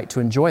question my right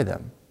to enjoy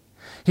them.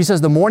 He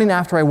says, the morning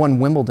after I won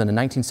Wimbledon in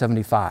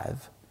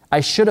 1975, I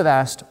should have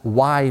asked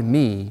why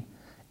me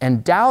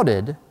and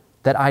doubted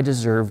that I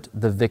deserved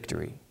the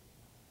victory.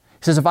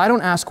 He says, if I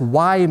don't ask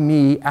why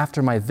me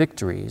after my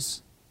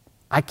victories,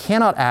 I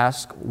cannot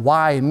ask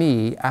why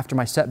me after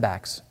my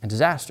setbacks and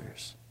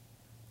disasters.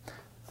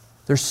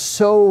 There's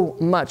so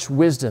much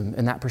wisdom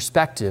in that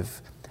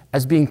perspective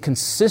as being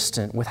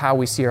consistent with how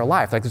we see our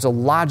life. Like, there's a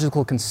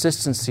logical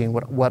consistency in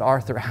what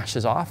Arthur Ashe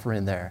is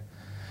offering there.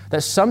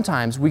 That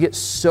sometimes we get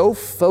so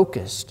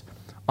focused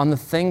on the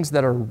things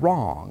that are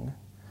wrong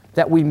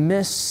that we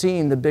miss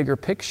seeing the bigger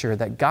picture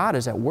that God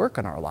is at work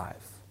in our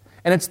life.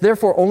 And it's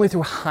therefore only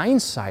through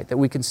hindsight that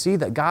we can see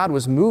that God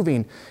was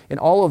moving in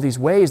all of these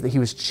ways, that He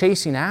was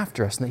chasing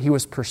after us and that He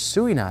was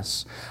pursuing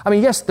us. I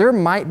mean, yes, there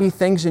might be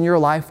things in your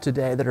life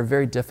today that are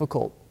very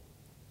difficult.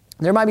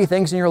 There might be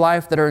things in your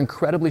life that are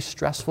incredibly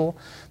stressful.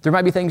 There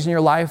might be things in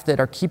your life that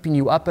are keeping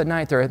you up at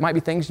night. There might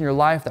be things in your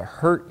life that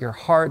hurt your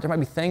heart. There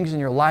might be things in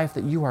your life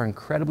that you are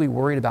incredibly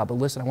worried about. But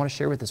listen, I want to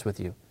share this with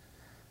you.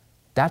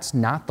 That's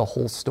not the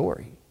whole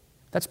story.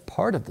 That's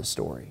part of the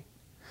story.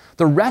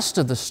 The rest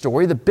of the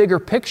story, the bigger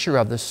picture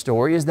of the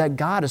story, is that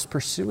God is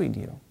pursuing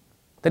you,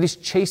 that He's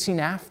chasing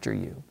after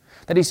you,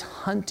 that He's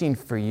hunting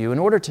for you in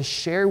order to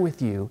share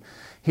with you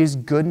His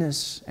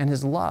goodness and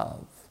His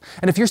love.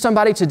 And if you're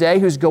somebody today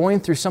who's going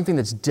through something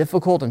that's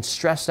difficult and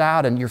stressed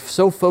out and you're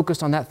so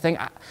focused on that thing,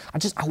 I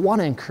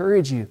want to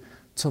encourage you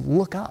to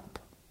look up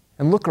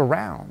and look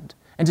around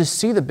and to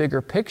see the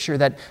bigger picture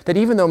that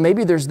even though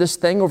maybe there's this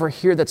thing over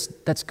here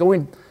that's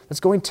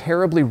going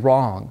terribly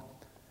wrong,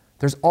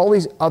 there's all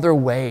these other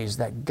ways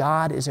that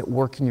God is at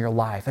work in your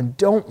life. And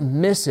don't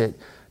miss it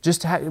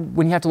just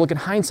when you have to look in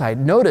hindsight.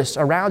 Notice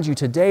around you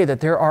today that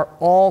there are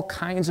all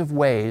kinds of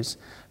ways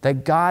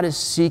that God is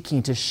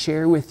seeking to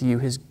share with you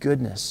His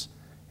goodness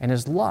and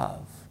His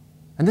love.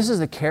 And this is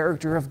the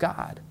character of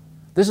God.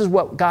 This is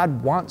what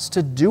God wants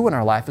to do in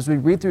our life as we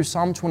read through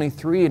Psalm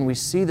 23 and we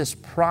see this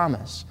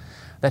promise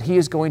that He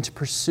is going to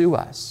pursue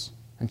us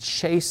and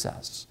chase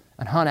us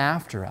and hunt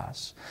after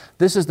us.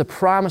 This is the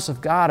promise of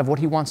God of what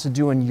He wants to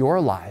do in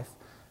your life,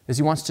 is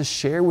He wants to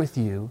share with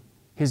you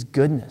His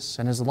goodness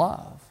and His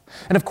love.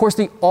 And of course,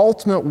 the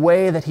ultimate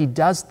way that He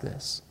does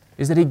this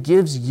is that He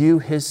gives you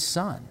His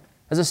Son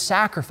as a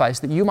sacrifice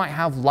that you might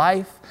have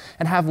life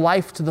and have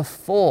life to the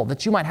full,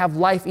 that you might have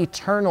life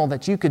eternal,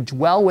 that you could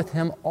dwell with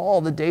Him all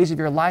the days of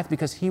your life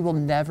because He will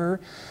never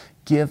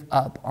give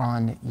up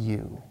on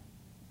you.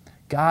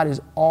 God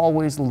is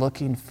always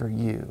looking for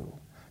you.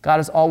 God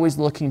is always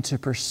looking to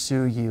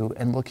pursue you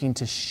and looking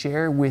to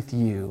share with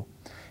you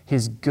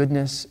His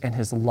goodness and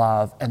His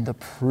love. And the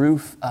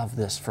proof of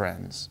this,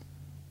 friends,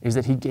 is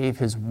that He gave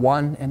His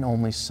one and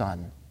only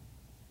Son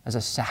as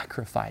a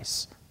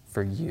sacrifice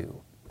for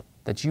you,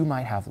 that you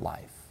might have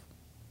life.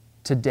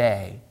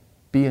 Today,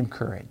 be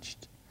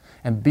encouraged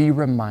and be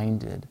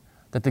reminded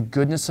that the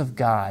goodness of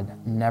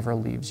God never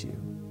leaves you,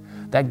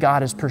 that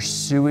God is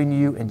pursuing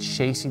you and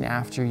chasing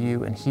after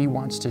you, and He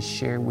wants to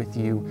share with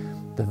you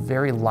the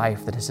very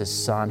life that is His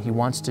Son. He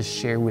wants to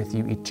share with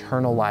you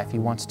eternal life. He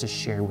wants to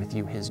share with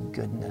you His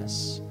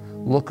goodness.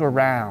 Look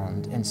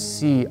around and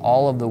see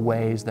all of the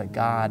ways that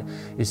God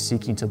is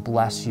seeking to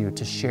bless you,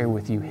 to share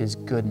with you His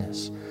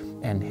goodness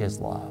and His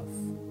love.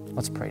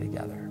 Let's pray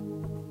together.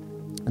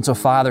 And so,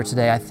 Father,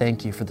 today I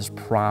thank You for this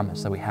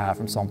promise that we have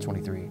from Psalm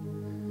 23.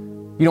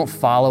 You don't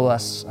follow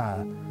us,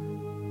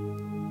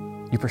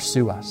 You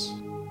pursue us.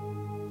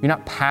 You're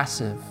not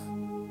passive,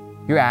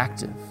 You're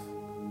active.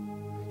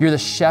 You're the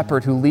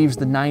shepherd who leaves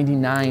the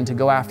 99 to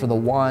go after the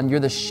one. You're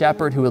the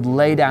shepherd who would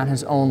lay down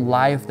His own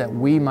life that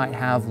we might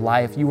have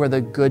life. You are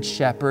the good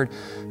shepherd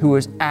who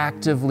is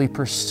actively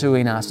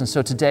pursuing us. And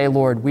so today,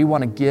 Lord, we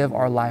want to give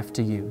our life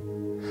to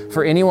You.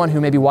 For anyone who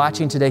may be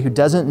watching today who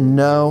doesn't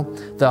know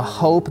the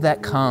hope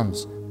that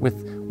comes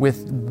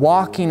with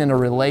walking in a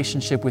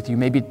relationship with You,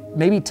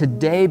 maybe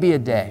today be a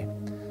day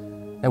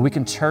that we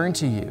can turn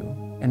to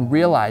You and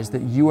realize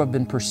that You have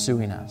been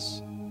pursuing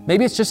us.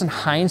 Maybe it's just in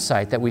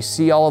hindsight that we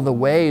see all of the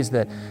ways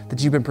that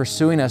You've been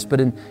pursuing us, but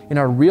in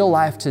our real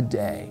life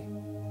today,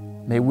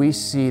 may we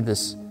see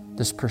this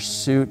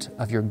pursuit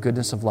of Your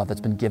goodness of love that's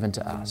been given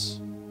to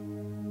us.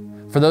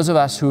 For those of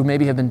us who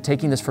maybe have been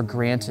taking this for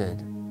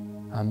granted,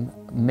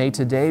 may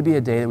today be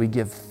a day that we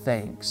give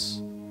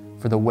thanks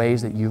for the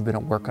ways that You've been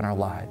at work in our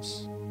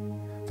lives.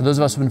 For those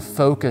of us who have been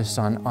focused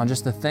on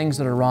just the things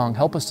that are wrong,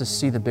 help us to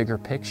see the bigger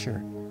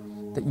picture,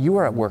 that You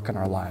are at work in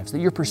our lives, that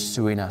You're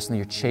pursuing us, and that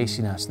You're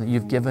chasing us, and that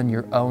You've given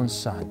Your own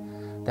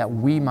Son, that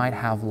we might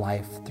have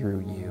life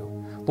through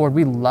You. Lord,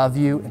 we love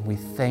You and we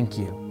thank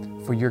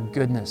You for Your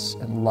goodness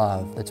and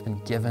love that's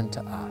been given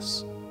to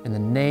us. In the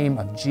name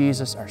of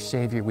Jesus, our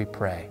Savior, we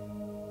pray.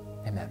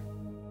 Amen.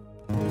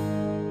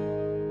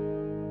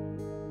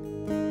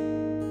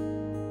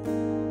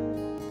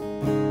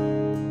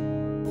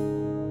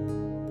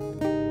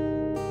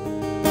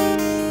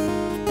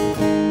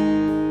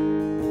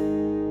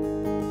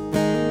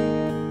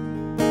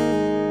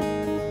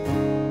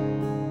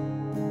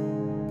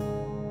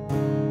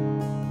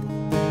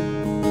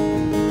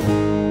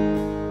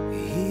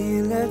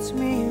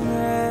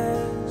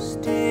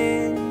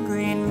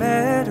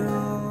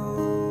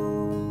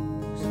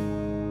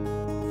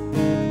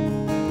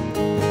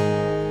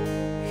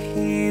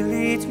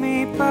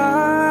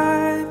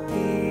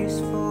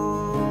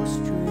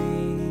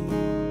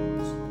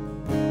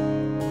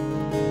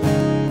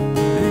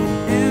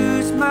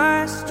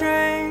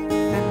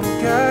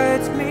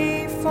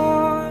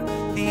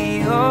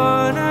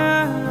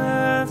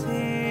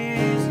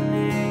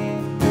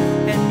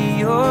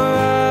 Your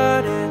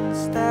rod and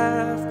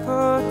staff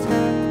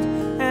protect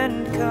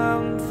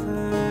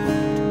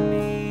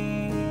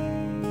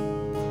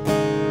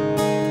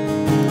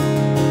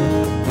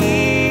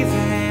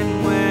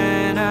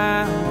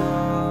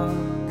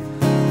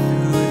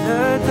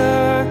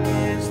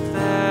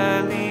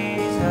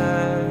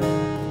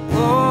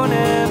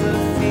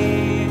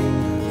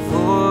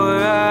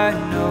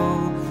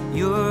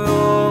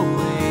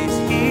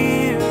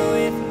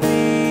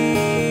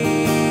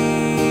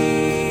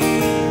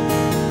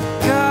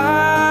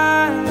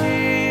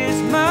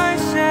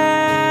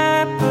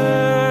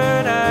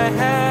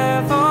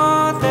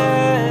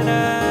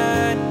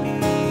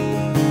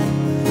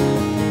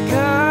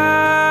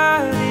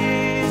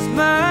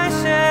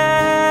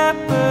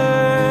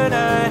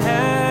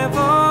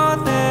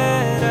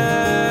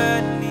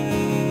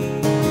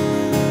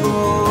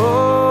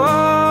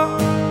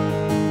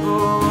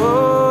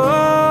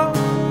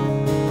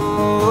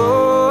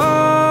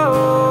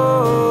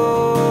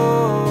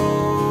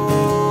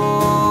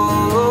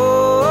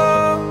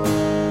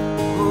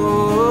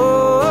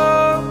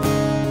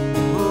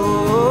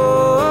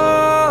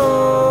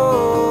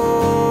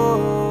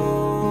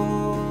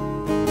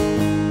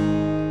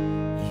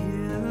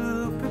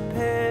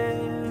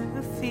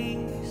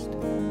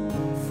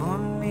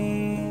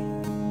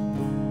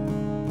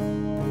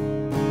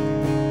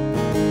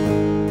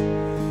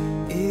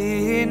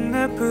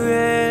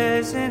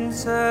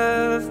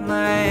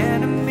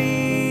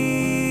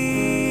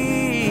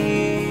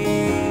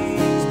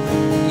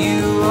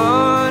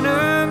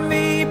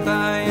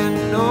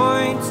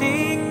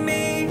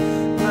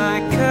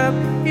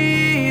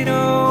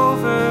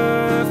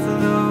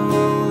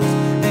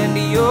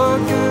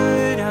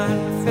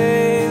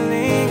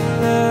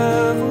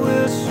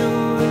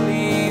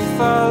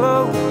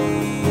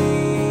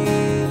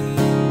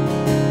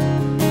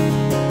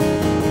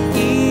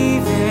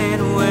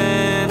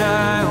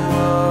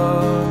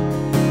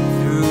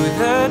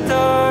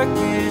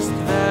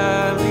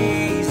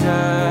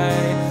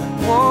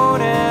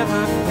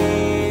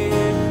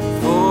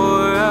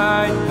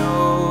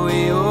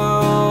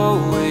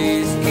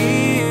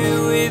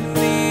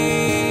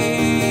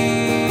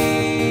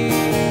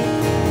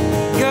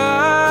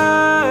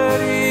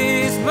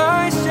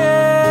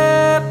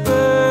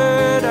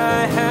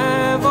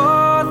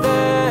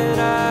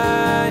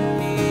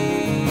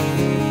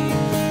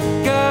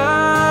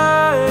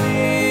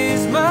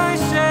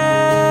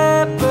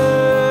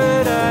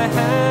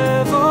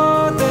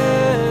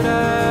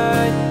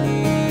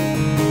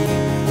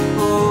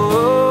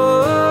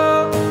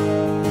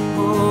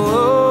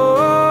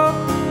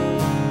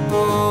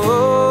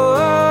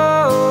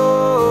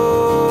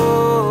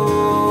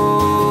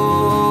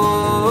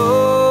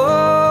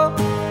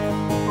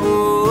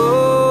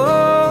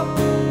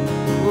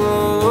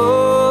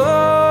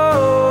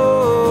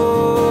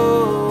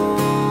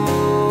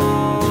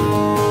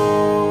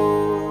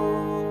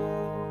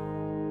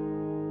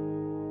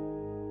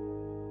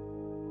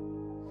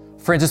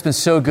Friends, it's been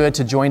so good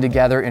to join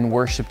together in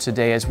worship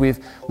today as we've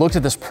looked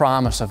at this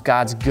promise of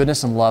God's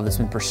goodness and love that's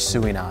been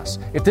pursuing us.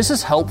 If this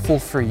is helpful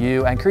for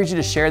you, I encourage you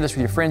to share this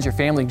with your friends, your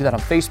family. You can do that on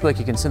Facebook.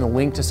 You can send a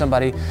link to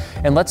somebody.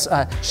 And let's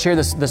share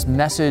this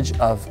message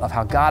of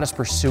how God is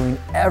pursuing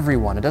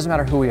everyone. It doesn't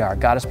matter who we are.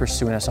 God is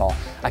pursuing us all.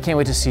 I can't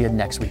wait to see you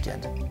next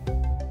weekend.